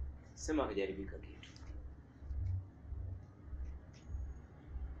 Sema hajaribika kitu.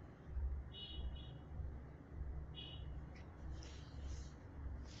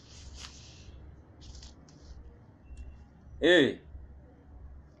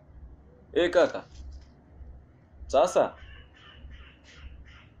 Kaka. Sasa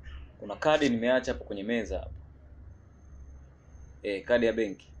kuna kadi nimeacha hapo kwenye meza hapo. Kadi ya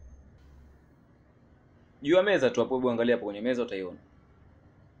benki. Juu ya meza tu hapo, hebu angalia hapo kwenye meza utaiona.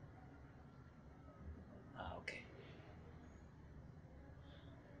 Okay.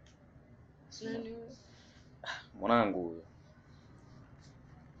 Nani huyo? Mwanangu huyo.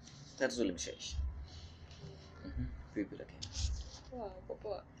 Tatizo limeshaisha. Vipi lakini?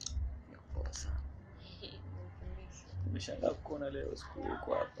 Poa. Poa sana. Nimeshangaa kukuona leo siku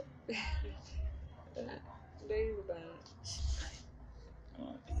uko hapa. Ndio hivyo bana.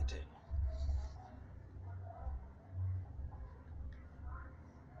 Pige tena.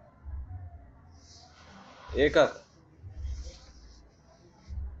 Kaka.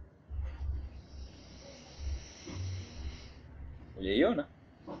 Unaiona?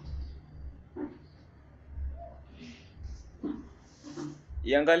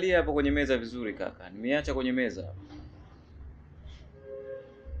 Iangalie hapo kwenye meza vizuri kaka. Nimeacha kwenye meza hapo.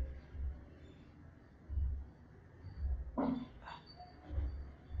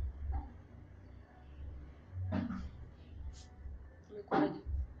 Umekuaje?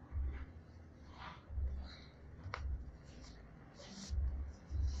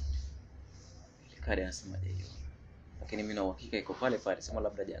 Kadi anasema hajaiona. Lakini mimi na uhakika iko pale pale, sema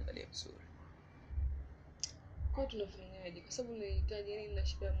labda hajaangalia vizuri. Kwa tunafanyaje? Kwa sababu nahitaji, yani nina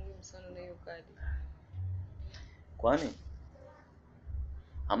shida muhimu sana na hiyo kadi. Kwani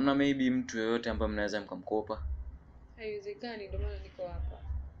hamna maybe mtu yoyote ambaye mnaweza mkamkopa? Haiwezekani, ndio maana niko hapa.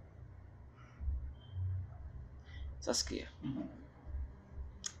 Sasa sikia.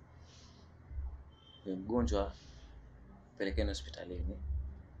 Wewe mgonjwa pelekeni hospitalini.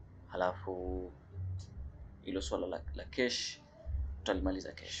 Halafu hilo swala la cash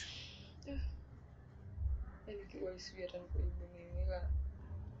tutalimaliza kesho. Yaani kiwa sijui hata nikujibu nini, ila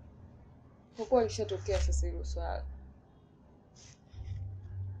kwa kuwa lishatokea sasa hilo swala.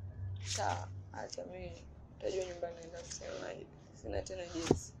 Sawa, acha mimi nitajua nyumbani naenda kusemaje. Sina tena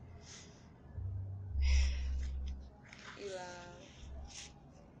jinsi. Ila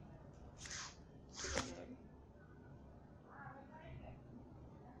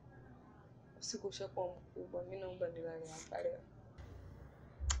usiku ushakuwa mkubwa, mimi naomba nilale hapa leo.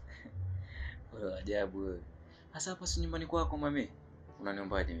 Wewe ajabu wewe. Sasa hapa si nyumbani kwako mami.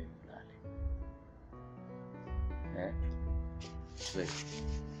 Unaniombaje mimi nilale? Wewe.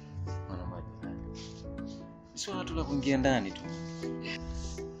 Unaniombaje nilale? Sio watu la kuingia ndani tu.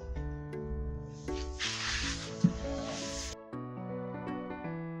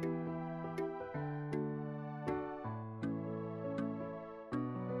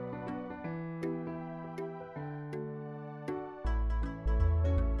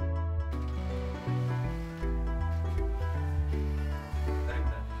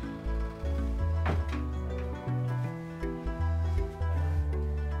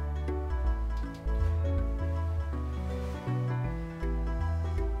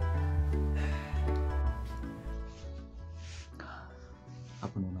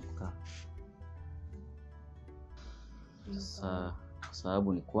 Hapo ndo unapokaa. Sasa kwa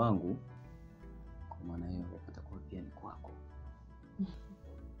sababu ni kwangu, kwa maana hiyo utakuwa pia ni kwako.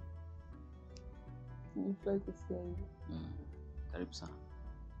 Nifurahi kusikia hivyo. Karibu sana.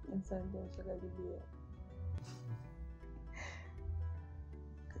 Asante, ushakaribia.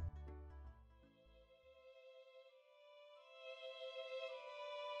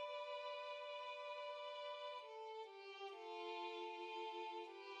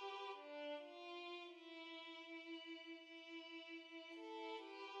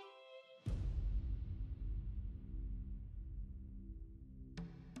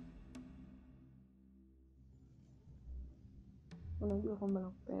 Unajua kwamba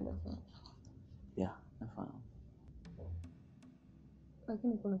nakupenda sana. Yeah, nafahamu.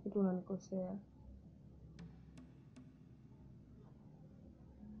 Lakini kuna kitu unanikosea.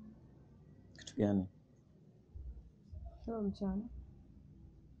 Kitu gani? Leo mchana,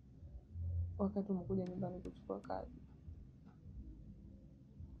 wakati umekuja nyumbani kuchukua kadi,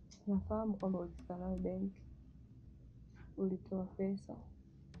 nafahamu kwamba ulifika nayo benki, ulitoa pesa,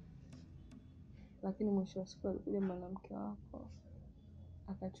 lakini mwisho wa siku alikuja mwanamke wako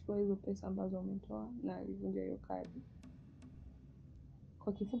akachukua hizo pesa ambazo umetoa na alivunja hiyo kadi.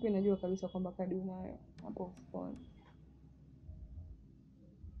 Kwa kifupi, najua kabisa kwamba kadi unayo hapo mfukoni.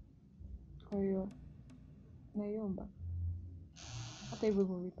 Kwa hiyo naiomba hata hivyo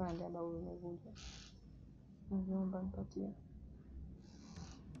vipande ambavyo umevunja, naomba nipatie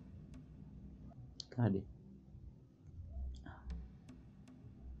Kadi.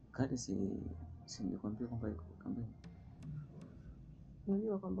 Kadi si nilikwambia kwamba iko kambini.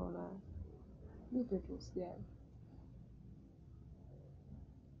 Najua kwamba unayo. Nipe tu, usijali.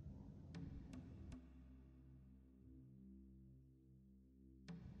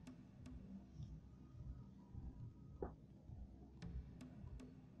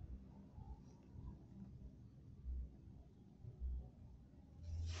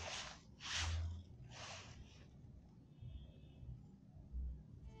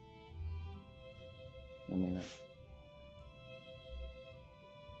 Amina.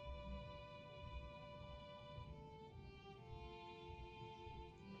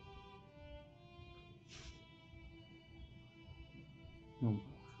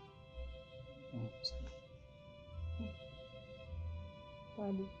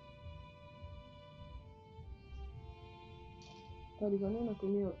 Padi, kwa nini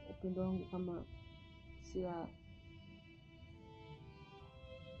unatumia upendo wangu kama silaha?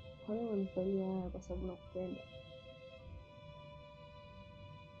 Kwa nini unanifanyia haya? Kwa sababu nakupenda.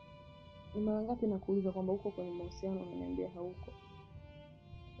 Ni mara ngapi nakuuliza kwamba uko kwenye mahusiano, unaniambia hauko,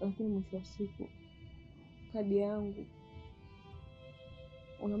 lakini mwisho wa siku kadi yangu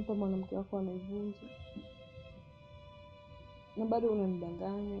unampa mwanamke wako anaivunja, na bado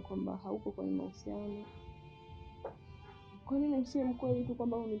unanidanganya kwamba hauko kwenye mahusiano. Kwa nini usiwe mkweli tu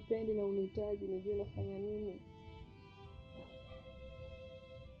kwamba unipendi na unihitaji, nijue nafanya nini?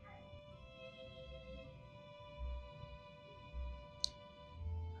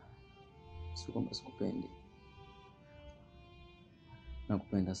 Si kwamba sikupendi.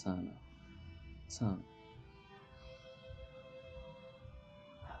 Nakupenda sana. Sana.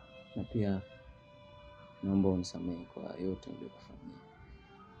 Na pia naomba unisamehe kwa yote niliyokufanyia.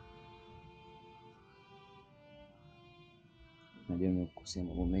 Najua nimekukosea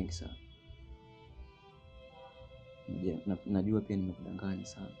mambo mengi sana. Najua pia nimekudanganya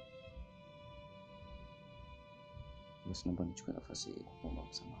sana. Basi naomba nichukue nafasi hii kukuomba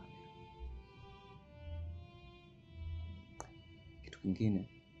msamaha. Kitu kingine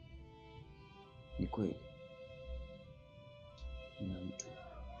ni kweli nina mtu,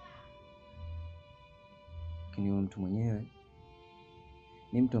 lakini huyo mtu mwenyewe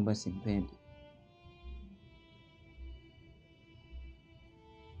ni mtu ambaye simpendi.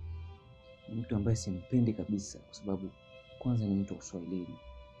 Ni mtu ambaye simpendi kabisa, kwa sababu kwanza ni mtu wa Uswahilini.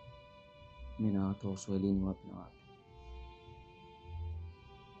 Mimi na watu wa Uswahilini wapi na wapi.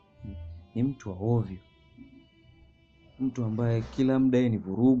 Ni mtu wa ovyo. Mtu ambaye kila muda ni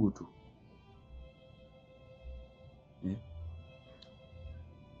vurugu tu.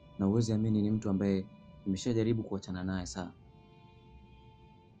 Na uwezi amini ni mtu ambaye nimeshajaribu kuachana naye sana.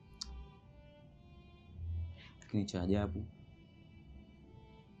 Lakini cha ajabu,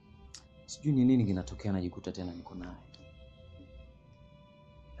 sijui ni nini kinatokea, najikuta tena niko naye.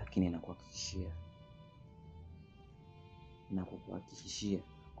 Lakini nakuhakikishia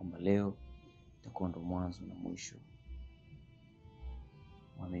kwamba leo itakuwa ndo mwanzo na mwisho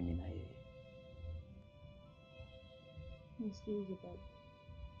wa mimi na yeye. Nisikilize Padi.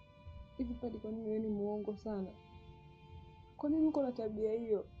 Hivi Padi, kwa nini wewe ni muongo sana? Kwa nini uko na tabia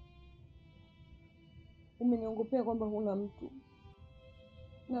hiyo? Umeniongopea kwamba huna mtu,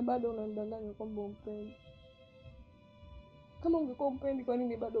 na bado unanidanganya kwamba umpendi. Kama ungekuwa umpendi, kwa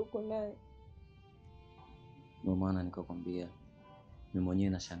nini bado uko naye? Ndio maana nikakwambia mimi mwenyewe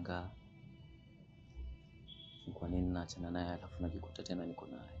nashangaa kwa nini naachana naye alafu najikuta tena niko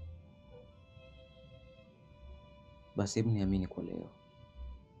naye. Basi hebu niamini kwa leo.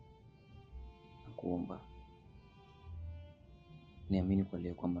 Nakuomba niamini kwa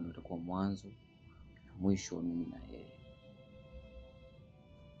leo kwamba ndio utakuwa mwanzo na mwisho wa mimi na yeye.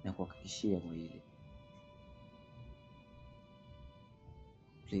 Na kuhakikishia kwa hili.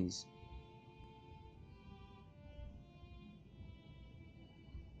 Please.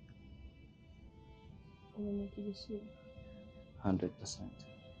 Unanihakikishia? 100%.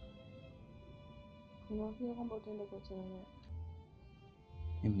 Unahakika kwamba utaenda kuachana naye?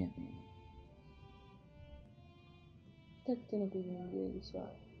 Mimi niamini. Sitaki tena kuzungumzia hili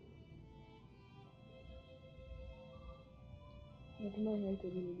swala. Natumai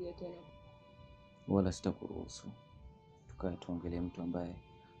haitajirudia tena. Wala sitakuruhusu tukae tuongelee mtu ambaye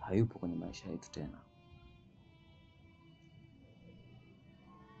hayupo kwenye maisha yetu tena.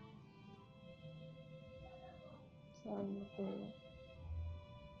 Sawa, nimekuelewa.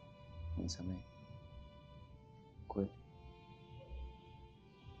 Nisamehe. Kweli.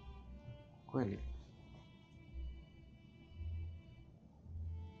 Kweli.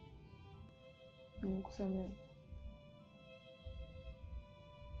 Nimekusamehe.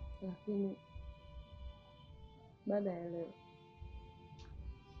 Lakini baada ya leo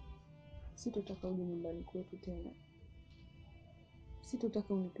sitotaka uje nyumbani kwetu tena.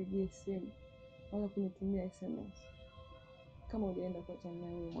 Sitotaka unipigie simu wala kunitumia SMS kama hujaenda kuachana na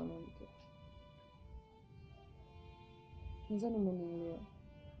huyo mwanamke. Nadhani umenielewa.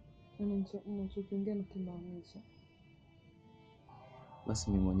 Na ninachokiongea nikimaanisha. Basi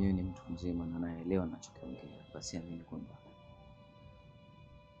mimi mwenyewe ni mtu mzima na naelewa ninachokiongea. Basi amini kwamba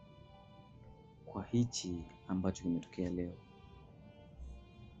kwa hichi ambacho kimetokea leo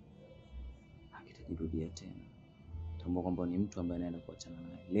kitajirudia tena. Tambua kwamba ni mtu ambaye anaenda kuachana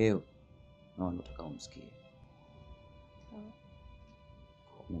naye leo, na ndo utakao msikie. Sawa.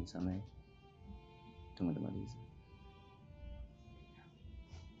 Umenisamehe? Tumemaliza.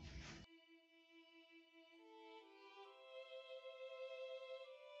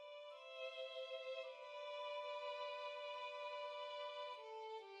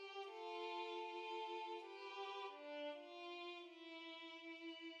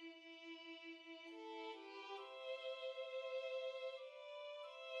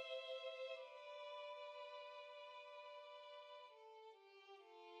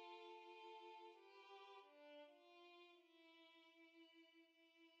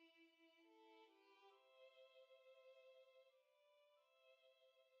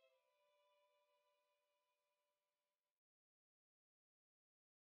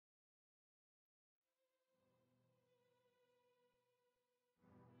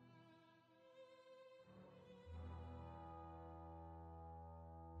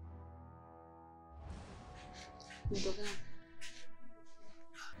 Umetoka?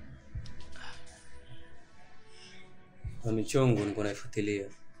 Na michongo niko naifuatilia.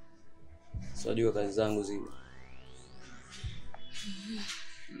 Sijua kazi zangu zile.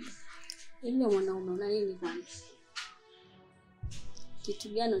 Hivi mwanaume una nini kwani? Kitu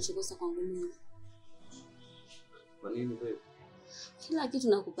gani unachokosa kwangu mimi? Kwa nini wewe? Kila kitu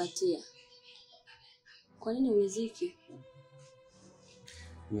nakupatia. Kwa nini uriziki?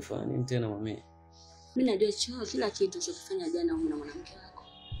 Umefanya nini tena mami? Mimi najua kila kitu ulichofanya jana na mwanamke wako.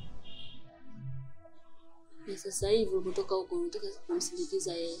 Na sasa hivi ulipotoka huko unataka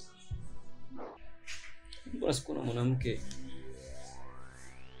kumsindikiza yeye. Mbona sikuna mwanamke?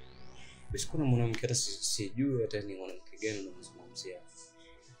 Sikuna mwanamke hata sijui hata ni mwanamke gani unamzungumzia.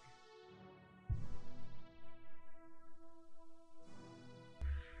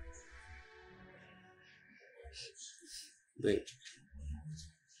 Wewe.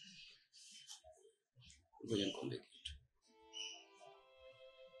 Ngoja nikwambie kitu.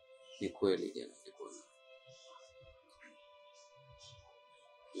 Ni kweli jana nilikuwa na.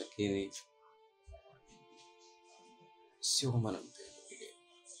 Lakini sio kama nampenda vile.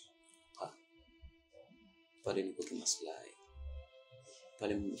 Pale niko kimaslahi.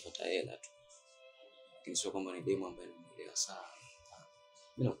 Pale nimefuata hela tu. Lakini sio kama ni demo ambaye namuelewa sana.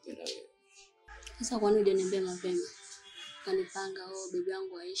 Mimi nakupenda wewe. Sasa kwa nini hujaniambia mapema? Kanipanga bibi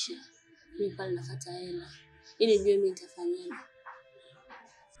yangu Aisha. Mimi pale nafuata hela. Ili nijue mimi nitafanyaje.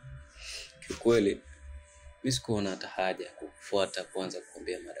 Kiukweli mimi sikuona hata haja ya kufuata kwanza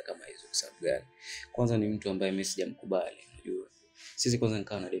kukwambia mada kama hizo kwa sababu gani? Kwanza ni mtu ambaye mimi sijamkubali, unajua. Sisi kwanza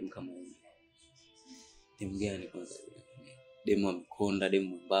nikaa na demu kama huyu. Demu gani kwanza yule? Demu amekonda,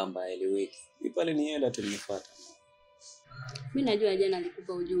 demu mbamba, eleweki. Mimi pale ni hela tu nimefuata. Mimi najua jana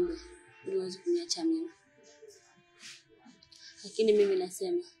alikupa ujumbe ili uweze kuniacha mimi. Lakini mimi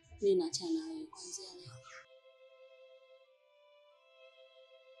nasema mimi naachana na wewe kwanza leo.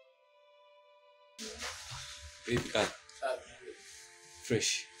 Baby cut.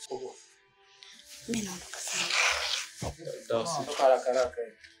 Fresh. Mimi naondoka sana. Toka haraka.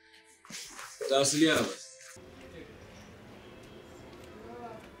 Tawasiliana basi.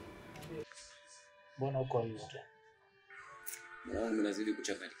 Mbona uko hivyo tu? Mimi nazidi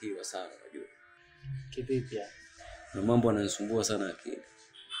kuchanganyikiwa sana unajua. Kivipi ya? Na mambo yananisumbua sana akili.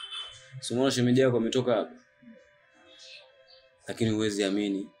 Simona shemeji yako ametoka hapa. Lakini huwezi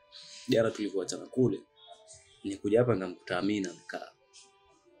amini. Jana tulipoachana kule. Nilikuja hapa ngamkuta Amina amekaa.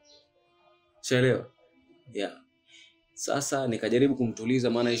 Shaelewa? Yeah. Sasa nikajaribu kumtuliza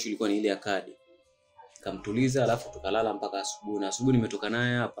maana issue ilikuwa ni ile ya kadi. Nikamtuliza alafu tukalala mpaka asubuhi. Na asubuhi nimetoka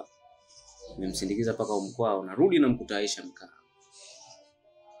naye hapa. Nimemsindikiza mpaka umkwao, narudi namkuta Aisha mkaa.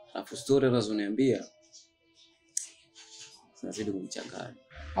 Alafu story anazoniambia zinazidi kumchanganya.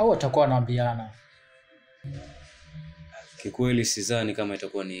 Au atakuwa anaambiana? Kikweli sidhani kama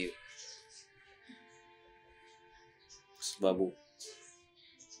itakuwa ni hiyo. Kwa sababu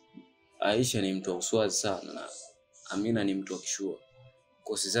Aisha ni mtu wa uswazi sana na Amina ni mtu wa kishua.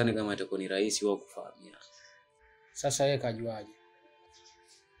 Kwa sidhani kama itakuwa ni rahisi wao kufahamiana. Sasa yeye kajuaje?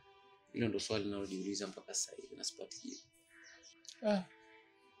 Hilo ndo swali ninalojiuliza mpaka sasa hivi na sipati jibu.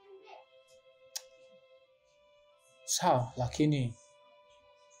 Sawa, lakini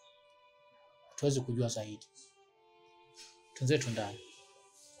tuwezi kujua zaidi. Tunzetu ndani.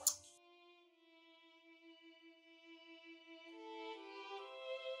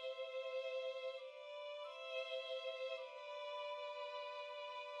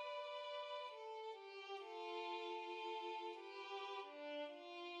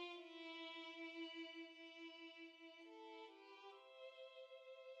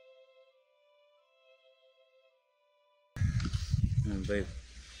 Babe.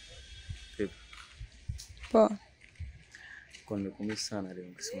 Babe. Poa. Kwa nimekumisi sana leo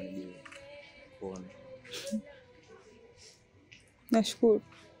nikisema nije kuona. Nashukuru.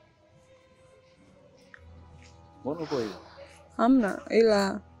 Mbona uko hivi? Hamna,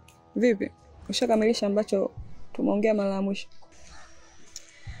 ila vipi? Ushakamilisha ambacho tumeongea mara ya mwisho?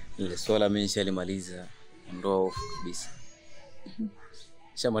 Ile swala mimi nishalimaliza, ndoa hofu kabisa.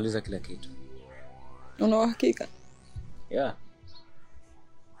 Nishamaliza kila kitu. Una uhakika? Yeah.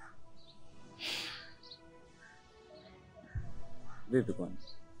 Vipi kwani?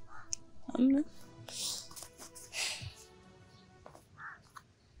 Hamna.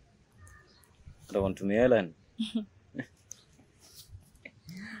 Ndio unitumia hela ni?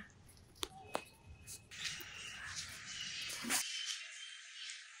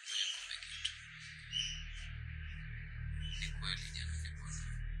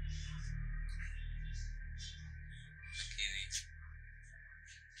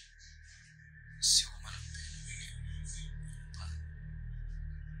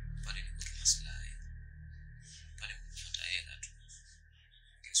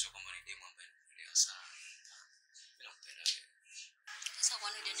 Sasa kwa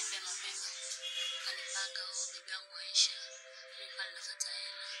nini hujaniambia mapema? Kanipanga bibi yangu Aisha. Mimi pale nafuata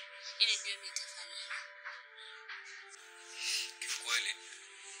hela. Ili nijue mimi nitafanyaje. Kweli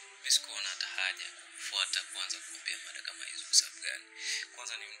mimi sikuona hata haja kufuata kwanza kuambia mada kama hizo kwa sababu gani?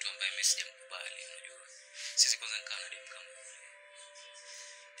 Kwanza ni mtu ambaye mimi sijamkubali, unajua. Sisi kwanza nikaa na demu kama yule.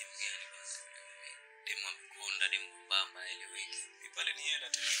 Demu gani kwanza yule? Demu mkonda, demu bamba ile wiki. Mimi pale ni hela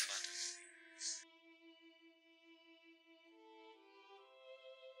tulifuata.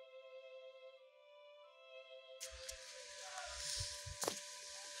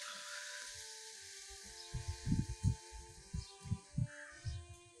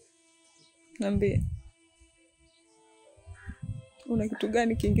 Niambie. Una kitu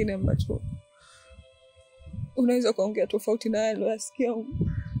gani kingine ambacho unaweza kuongea tofauti na yale unasikia?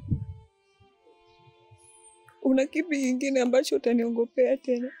 Una kipi kingine ambacho utaniongopea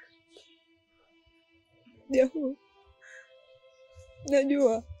tena? Jahu.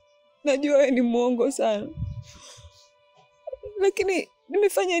 Najua wewe ni muongo sana. Lakini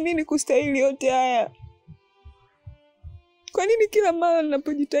nimefanya nini kustahili yote haya? Kwa nini kila mara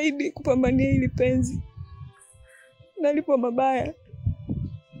ninapojitahidi kupambania hili penzi nalipo mabaya?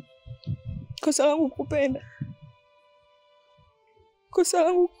 Kosa langu kupenda. Kosa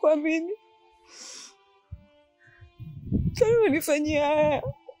langu kuamini. Kwa nini unanifanyia haya?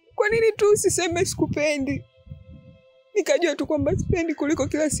 Kwa nini tu usiseme sikupendi? Nikajua tu kwamba sipendi kuliko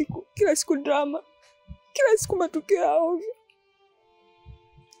kila siku drama. Kila siku matukio ya ovyo.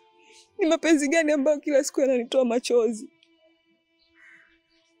 Ni mapenzi gani ambayo kila siku yananitoa machozi?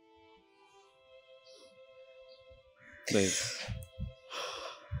 Babe.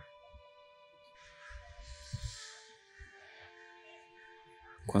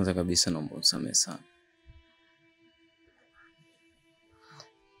 Kwanza kabisa naomba unisamehe sana.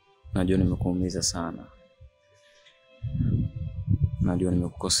 Najua nimekuumiza sana. Najua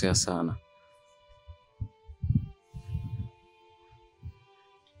nimekukosea sana.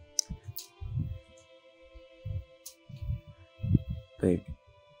 Babe.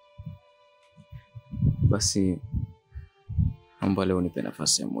 Basi naomba leo nipe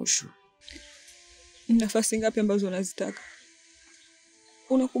nafasi ya mwisho. Nafasi ngapi ambazo unazitaka?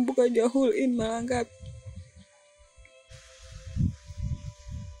 Unakumbuka Jahul in mara ngapi?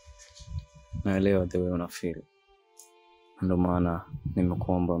 Naelewa the way unafeel. Ndio maana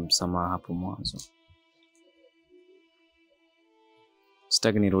nimekuomba msamaha hapo mwanzo.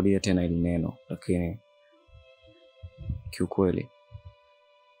 Sitaki nirudie tena hili neno, lakini kiukweli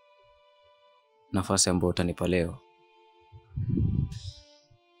nafasi ambayo utanipa leo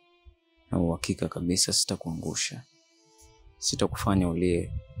na uhakika kabisa sitakuangusha. Sitakufanya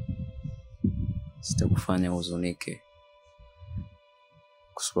ulie. Sitakufanya huzunike.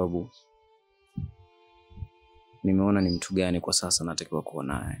 Kwa sababu nimeona ni mtu gani kwa sasa natakiwa kuwa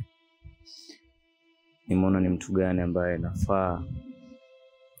naye. Nimeona ni mtu gani ambaye nafaa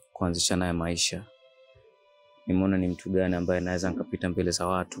kuanzisha naye maisha. Nimeona ni mtu gani ambaye naweza nikapita mbele za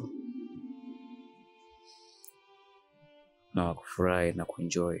watu na wakufurahi na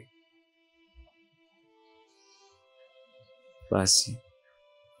kuenjoy. Basi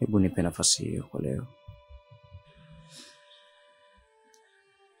hebu nipe nafasi hiyo kwa leo.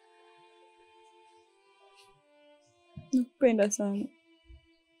 Nakupenda sana.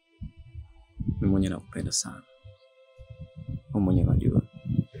 Mimi mwenyewe nakupenda sana. Wewe mwenyewe unajua.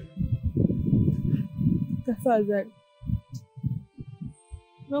 Tafadhali.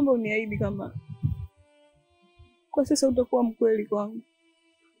 Naomba uniahidi kama kwa sasa utakuwa mkweli kwangu.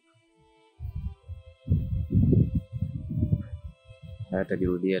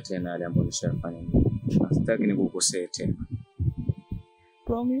 Hatajirudia tena yale ambayo nilishafanya. Sitaki nikukosee tena.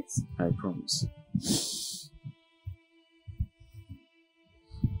 Promise? I promise.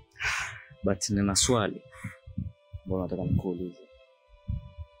 But nina swali ambalo nataka nikuulize.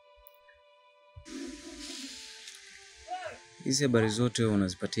 Hizi habari zote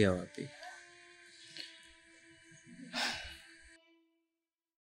unazipatia wapi?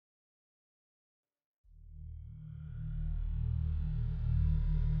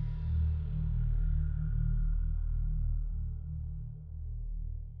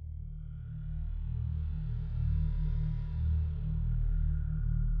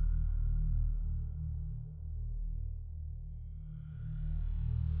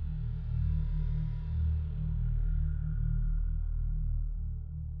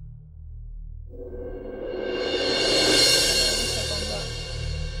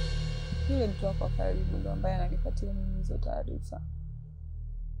 Yule mtu wako karibu ndo ambaye ananipatia mimi hizo taarifa.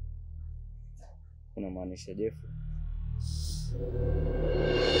 Unamaanisha Jeff?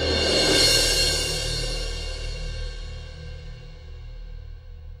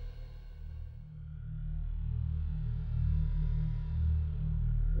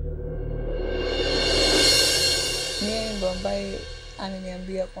 Yeye ndo ambaye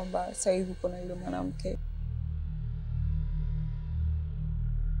ananiambia kwamba sasa hivi kuna yule mwanamke.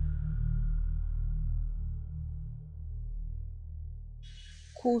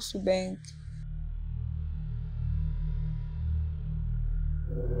 Kuhusu bank.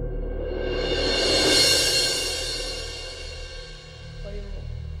 Kwa hiyo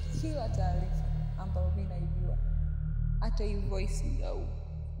kila taarifa ambayo mimi naijua, hata hii voice au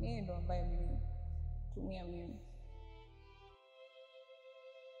yeye ndo ambaye mimi tumia mimi.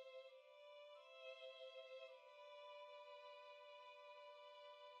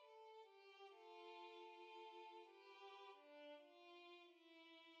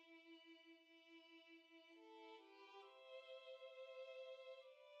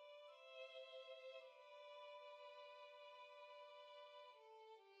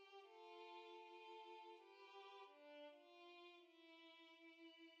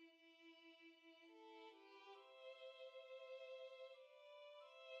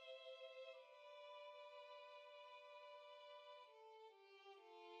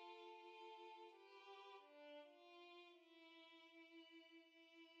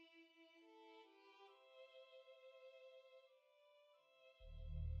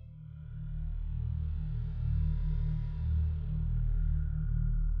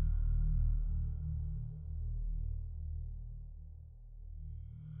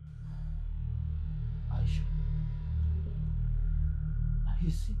 Aisha,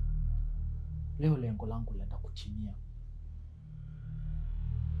 nahisi leo lengo langu linaenda kutimia.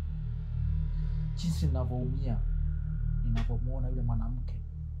 Jinsi ninavyoumia ninavyomuona yule mwanamke,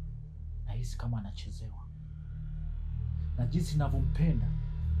 nahisi kama anachezewa. Na jinsi ninavyompenda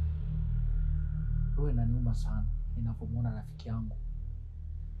wewe, inaniuma sana ninavyomuona rafiki yangu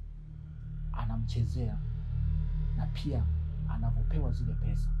anamchezea, na pia anavyopewa zile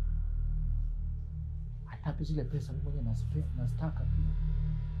pesa. Hata zile pesa mimi mwenyewe nazitaka pia.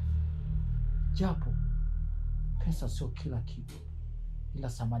 Japo pesa sio kila kitu, ila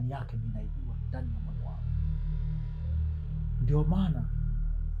thamani yake mimi naijua ndani ya moyo wangu. Ndio maana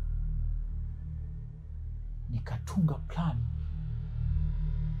nikatunga plan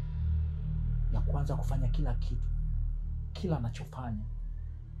ya kuanza kufanya kila kitu, kila anachofanya,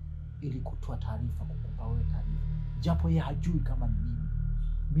 ili kutoa taarifa, kukupa wewe taarifa. Japo yeye hajui kama ni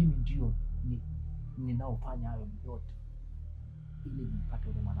mimi ndio ninaofanya hayo yote ili nimpate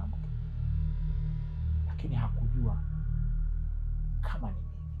yule mwanamke, lakini hakujua kama ni mimi.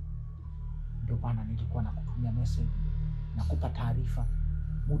 Ndio maana nilikuwa nakutumia message na kupa taarifa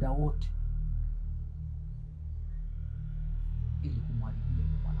muda wote ili kumharibia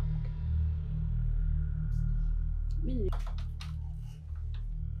yule mwanamke. Mimi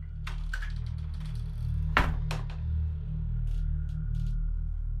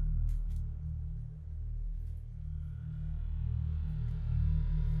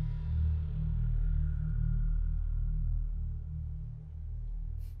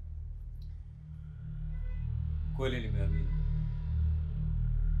kweli nimeamini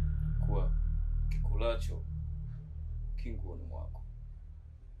kuwa kikulacho kinguoni mwako.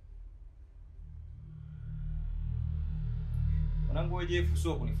 Mwanangu wewe Jeff,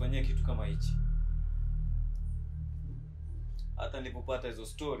 sio kunifanyia kitu kama hichi. Hata nilipopata hizo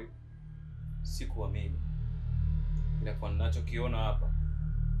story sikuamini, ila kwa ninachokiona hapa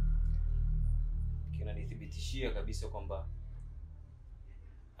kinanithibitisha kunithibitishia kabisa kwamba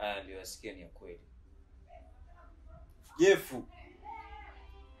haya aliyoyasikia ni ya kweli. Jefu,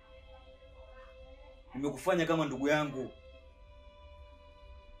 nimekufanya kama ndugu yangu.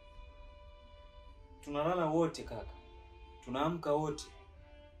 Tunalala wote kaka, tunaamka wote.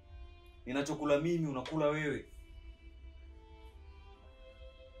 Ninachokula mimi unakula wewe.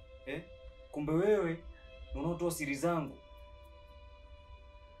 Kumbe wewe unaotoa siri zangu.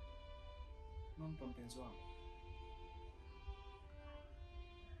 Nampa mpenzi wangu.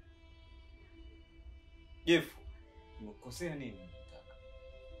 Jeff, nimekosea nini kaka?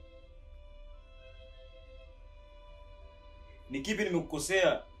 Ni kipi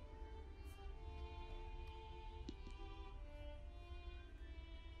nimekukosea?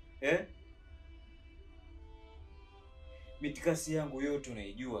 Mitikasi yangu yote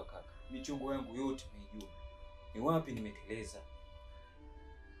unaijua kaka. Michongo yangu yote unaijua. Ni wapi nimeteleza?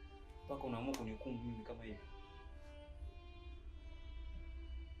 Mpaka unaamua kunihukumu mimi kama hivi.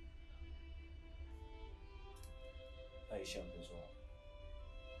 Aisha mpenzi wangu.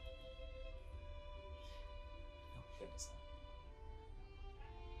 Nakupenda sana.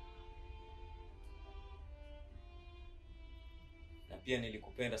 Na pia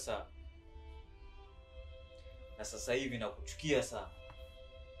nilikupenda sana. Na sasa hivi nakuchukia sana.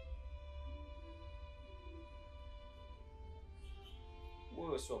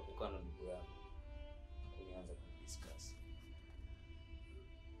 Wewe sio kukana ndugu yangu. Kunianza kudiscuss.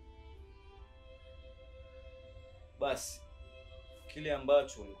 Basi kile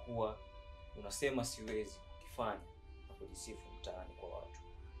ambacho ulikuwa unasema siwezi kukifanya na kujisifu mtaani kwa watu,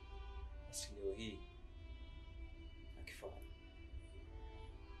 basi leo hii nakifanya.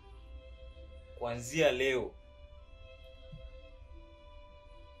 Kuanzia leo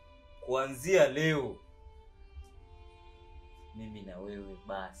mimi na wewe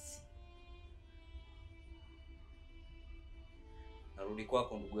basi. Narudi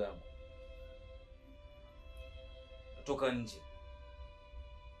kwako ndugu yangu. Natoka nje.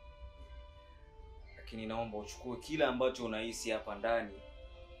 Lakini naomba uchukue kila ambacho unahisi hapa ndani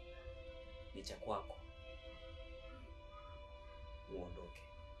ni cha kwako. Uondoke.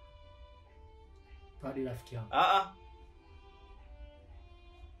 Padi rafiki yangu.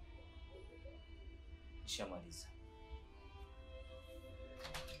 Nishamaliza.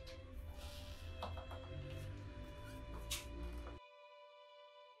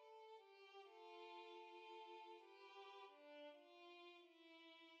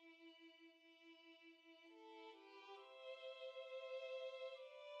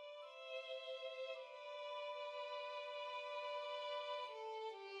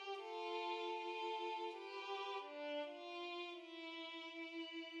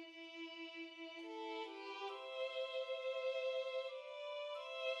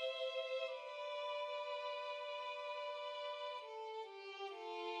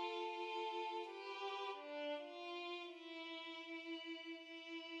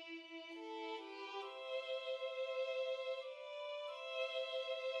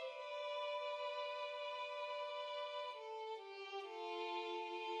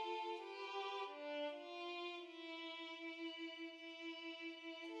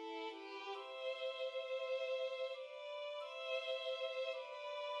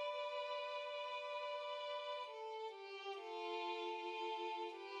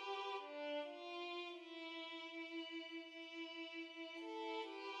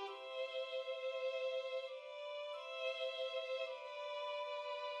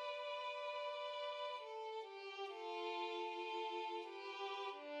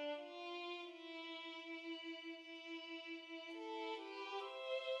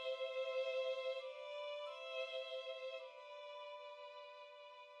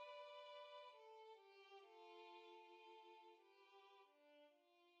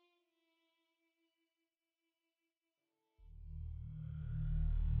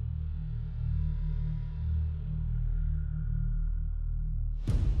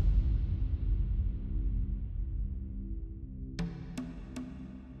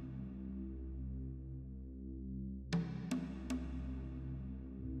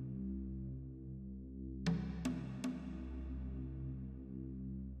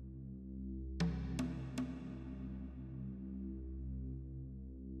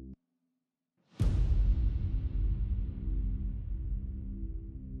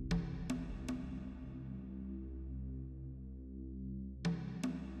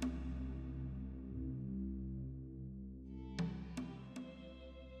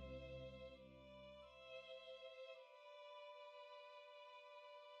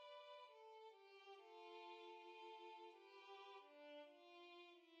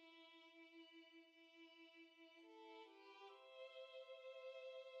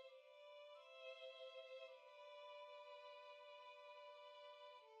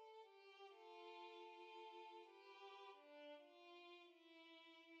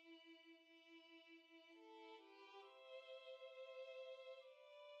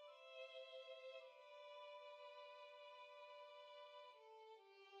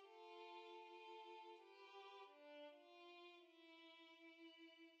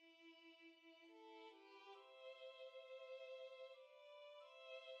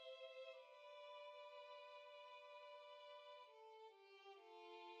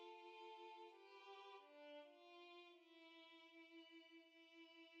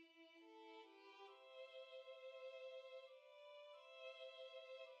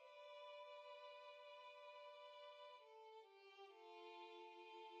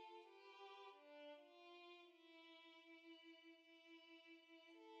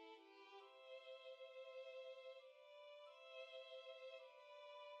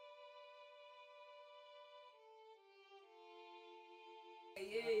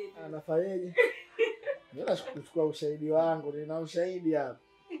 Anafanyaje? Mimi nachukua ushahidi wangu, nina ushahidi hapa.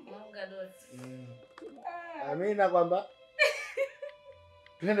 Mwanga doti. Amina kwamba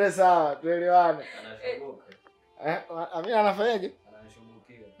twende sawa, tuelewane. Anashoboka. Amina anafanyaje?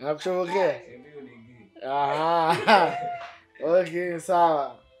 Anashobokia. Anakushobokea? Ndio dingi. Aha. Okay,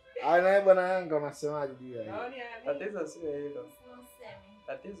 sawa. Ana bwana Yanga unasemaje juu ya hiyo? Tatizo sio hilo.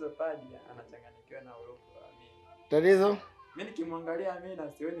 Tatizo Paji anachanganyikiwa na uwepo wa Amina. Tatizo? Mimi nikimwangalia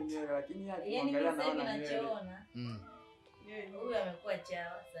Amina sioni nywele, lakini yeye akimwangalia naona nywele. Huyu amekuwa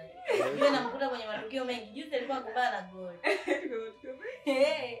chawa sasa. Yeye namkuta kwenye matukio mengi. Juzi alikuwa akubana na goli.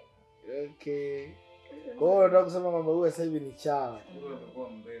 Okay. Kwa hiyo nataka kusema kwamba huyu sasa hivi ni chawa. Huyu amekuwa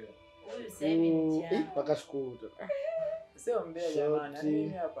mbele. Huyu sasa hivi ni chawa. Mpaka shukuru tu. Sio mbele jamani. Mimi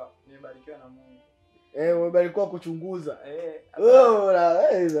hapa nimebarikiwa na Mungu. Umebarikiwa kuchunguza.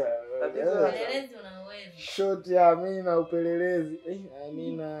 Upelelezi una uwezo. Shot ya Amina upelelezi.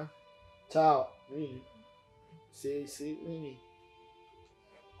 Amina chawa. Nini? Si nini?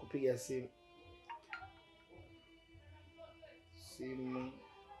 Kupiga simu. Simu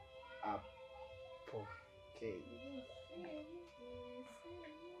hapo. Okay.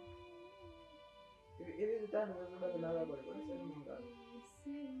 Hivi vitano vizuri na labda kwa sehemu ngapi?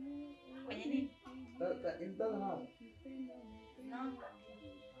 Kwenye nini? Vitano hapo. Namba.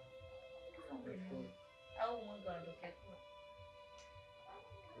 Au mwanga unatokea kwa.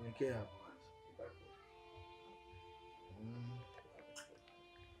 Nikia hapo.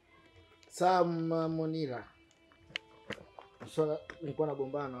 Sama Monira. Sasa nilikuwa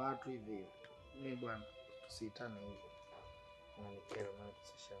nagombana na watu hivi. Mimi bwana tusiitane hivyo. Unanikera na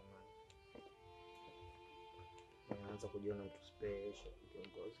kusashama. Unaanza kujiona mtu special,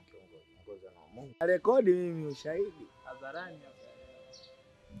 kiongozi na Mungu. Rekodi mimi ushahidi Hadharani hapa.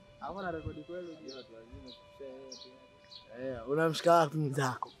 Hapo na rekodi kweli ndio watu wazima kusema. Unamshika wapi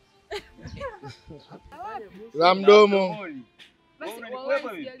mzako? La mdomo. Basi wewe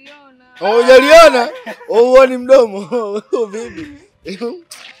hujaliona. Hujaliona? Uone mdomo. Vipi?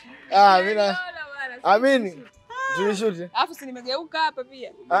 Mimi Amini. Tulishute. Alafu si nimegeuka hapa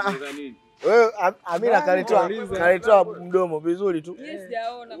pia. Wewe Amina kalitoa mdomo vizuri tu. Yes,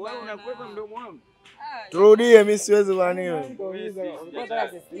 sijaona bana. Wewe unakwepa mdomo wangu? Turudie, mimi siwezi bwana hiyo.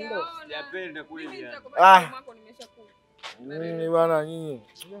 Sijapenda kulia. Nini bwana nyinyi?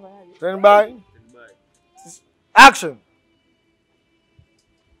 Stand by. Action.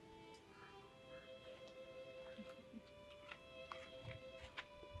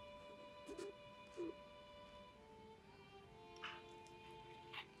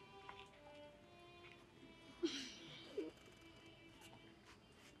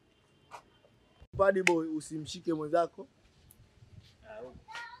 Bad boy, usimshike mwenzako.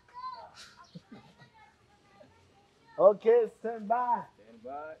 Okay, stand by.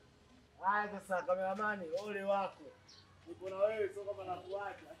 Haya sasa kameramani, ole wako. Nipo na wewe sio kama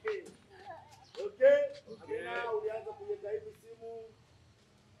nakuacha. Okay? Amina ulianza kuleta hivi simu.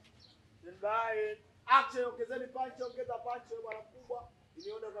 Stand by. Action, ongezeni punch, ongeza punch bwana kubwa.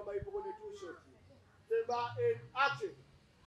 Iliona kama ipo kwenye two shot. Stand by, action.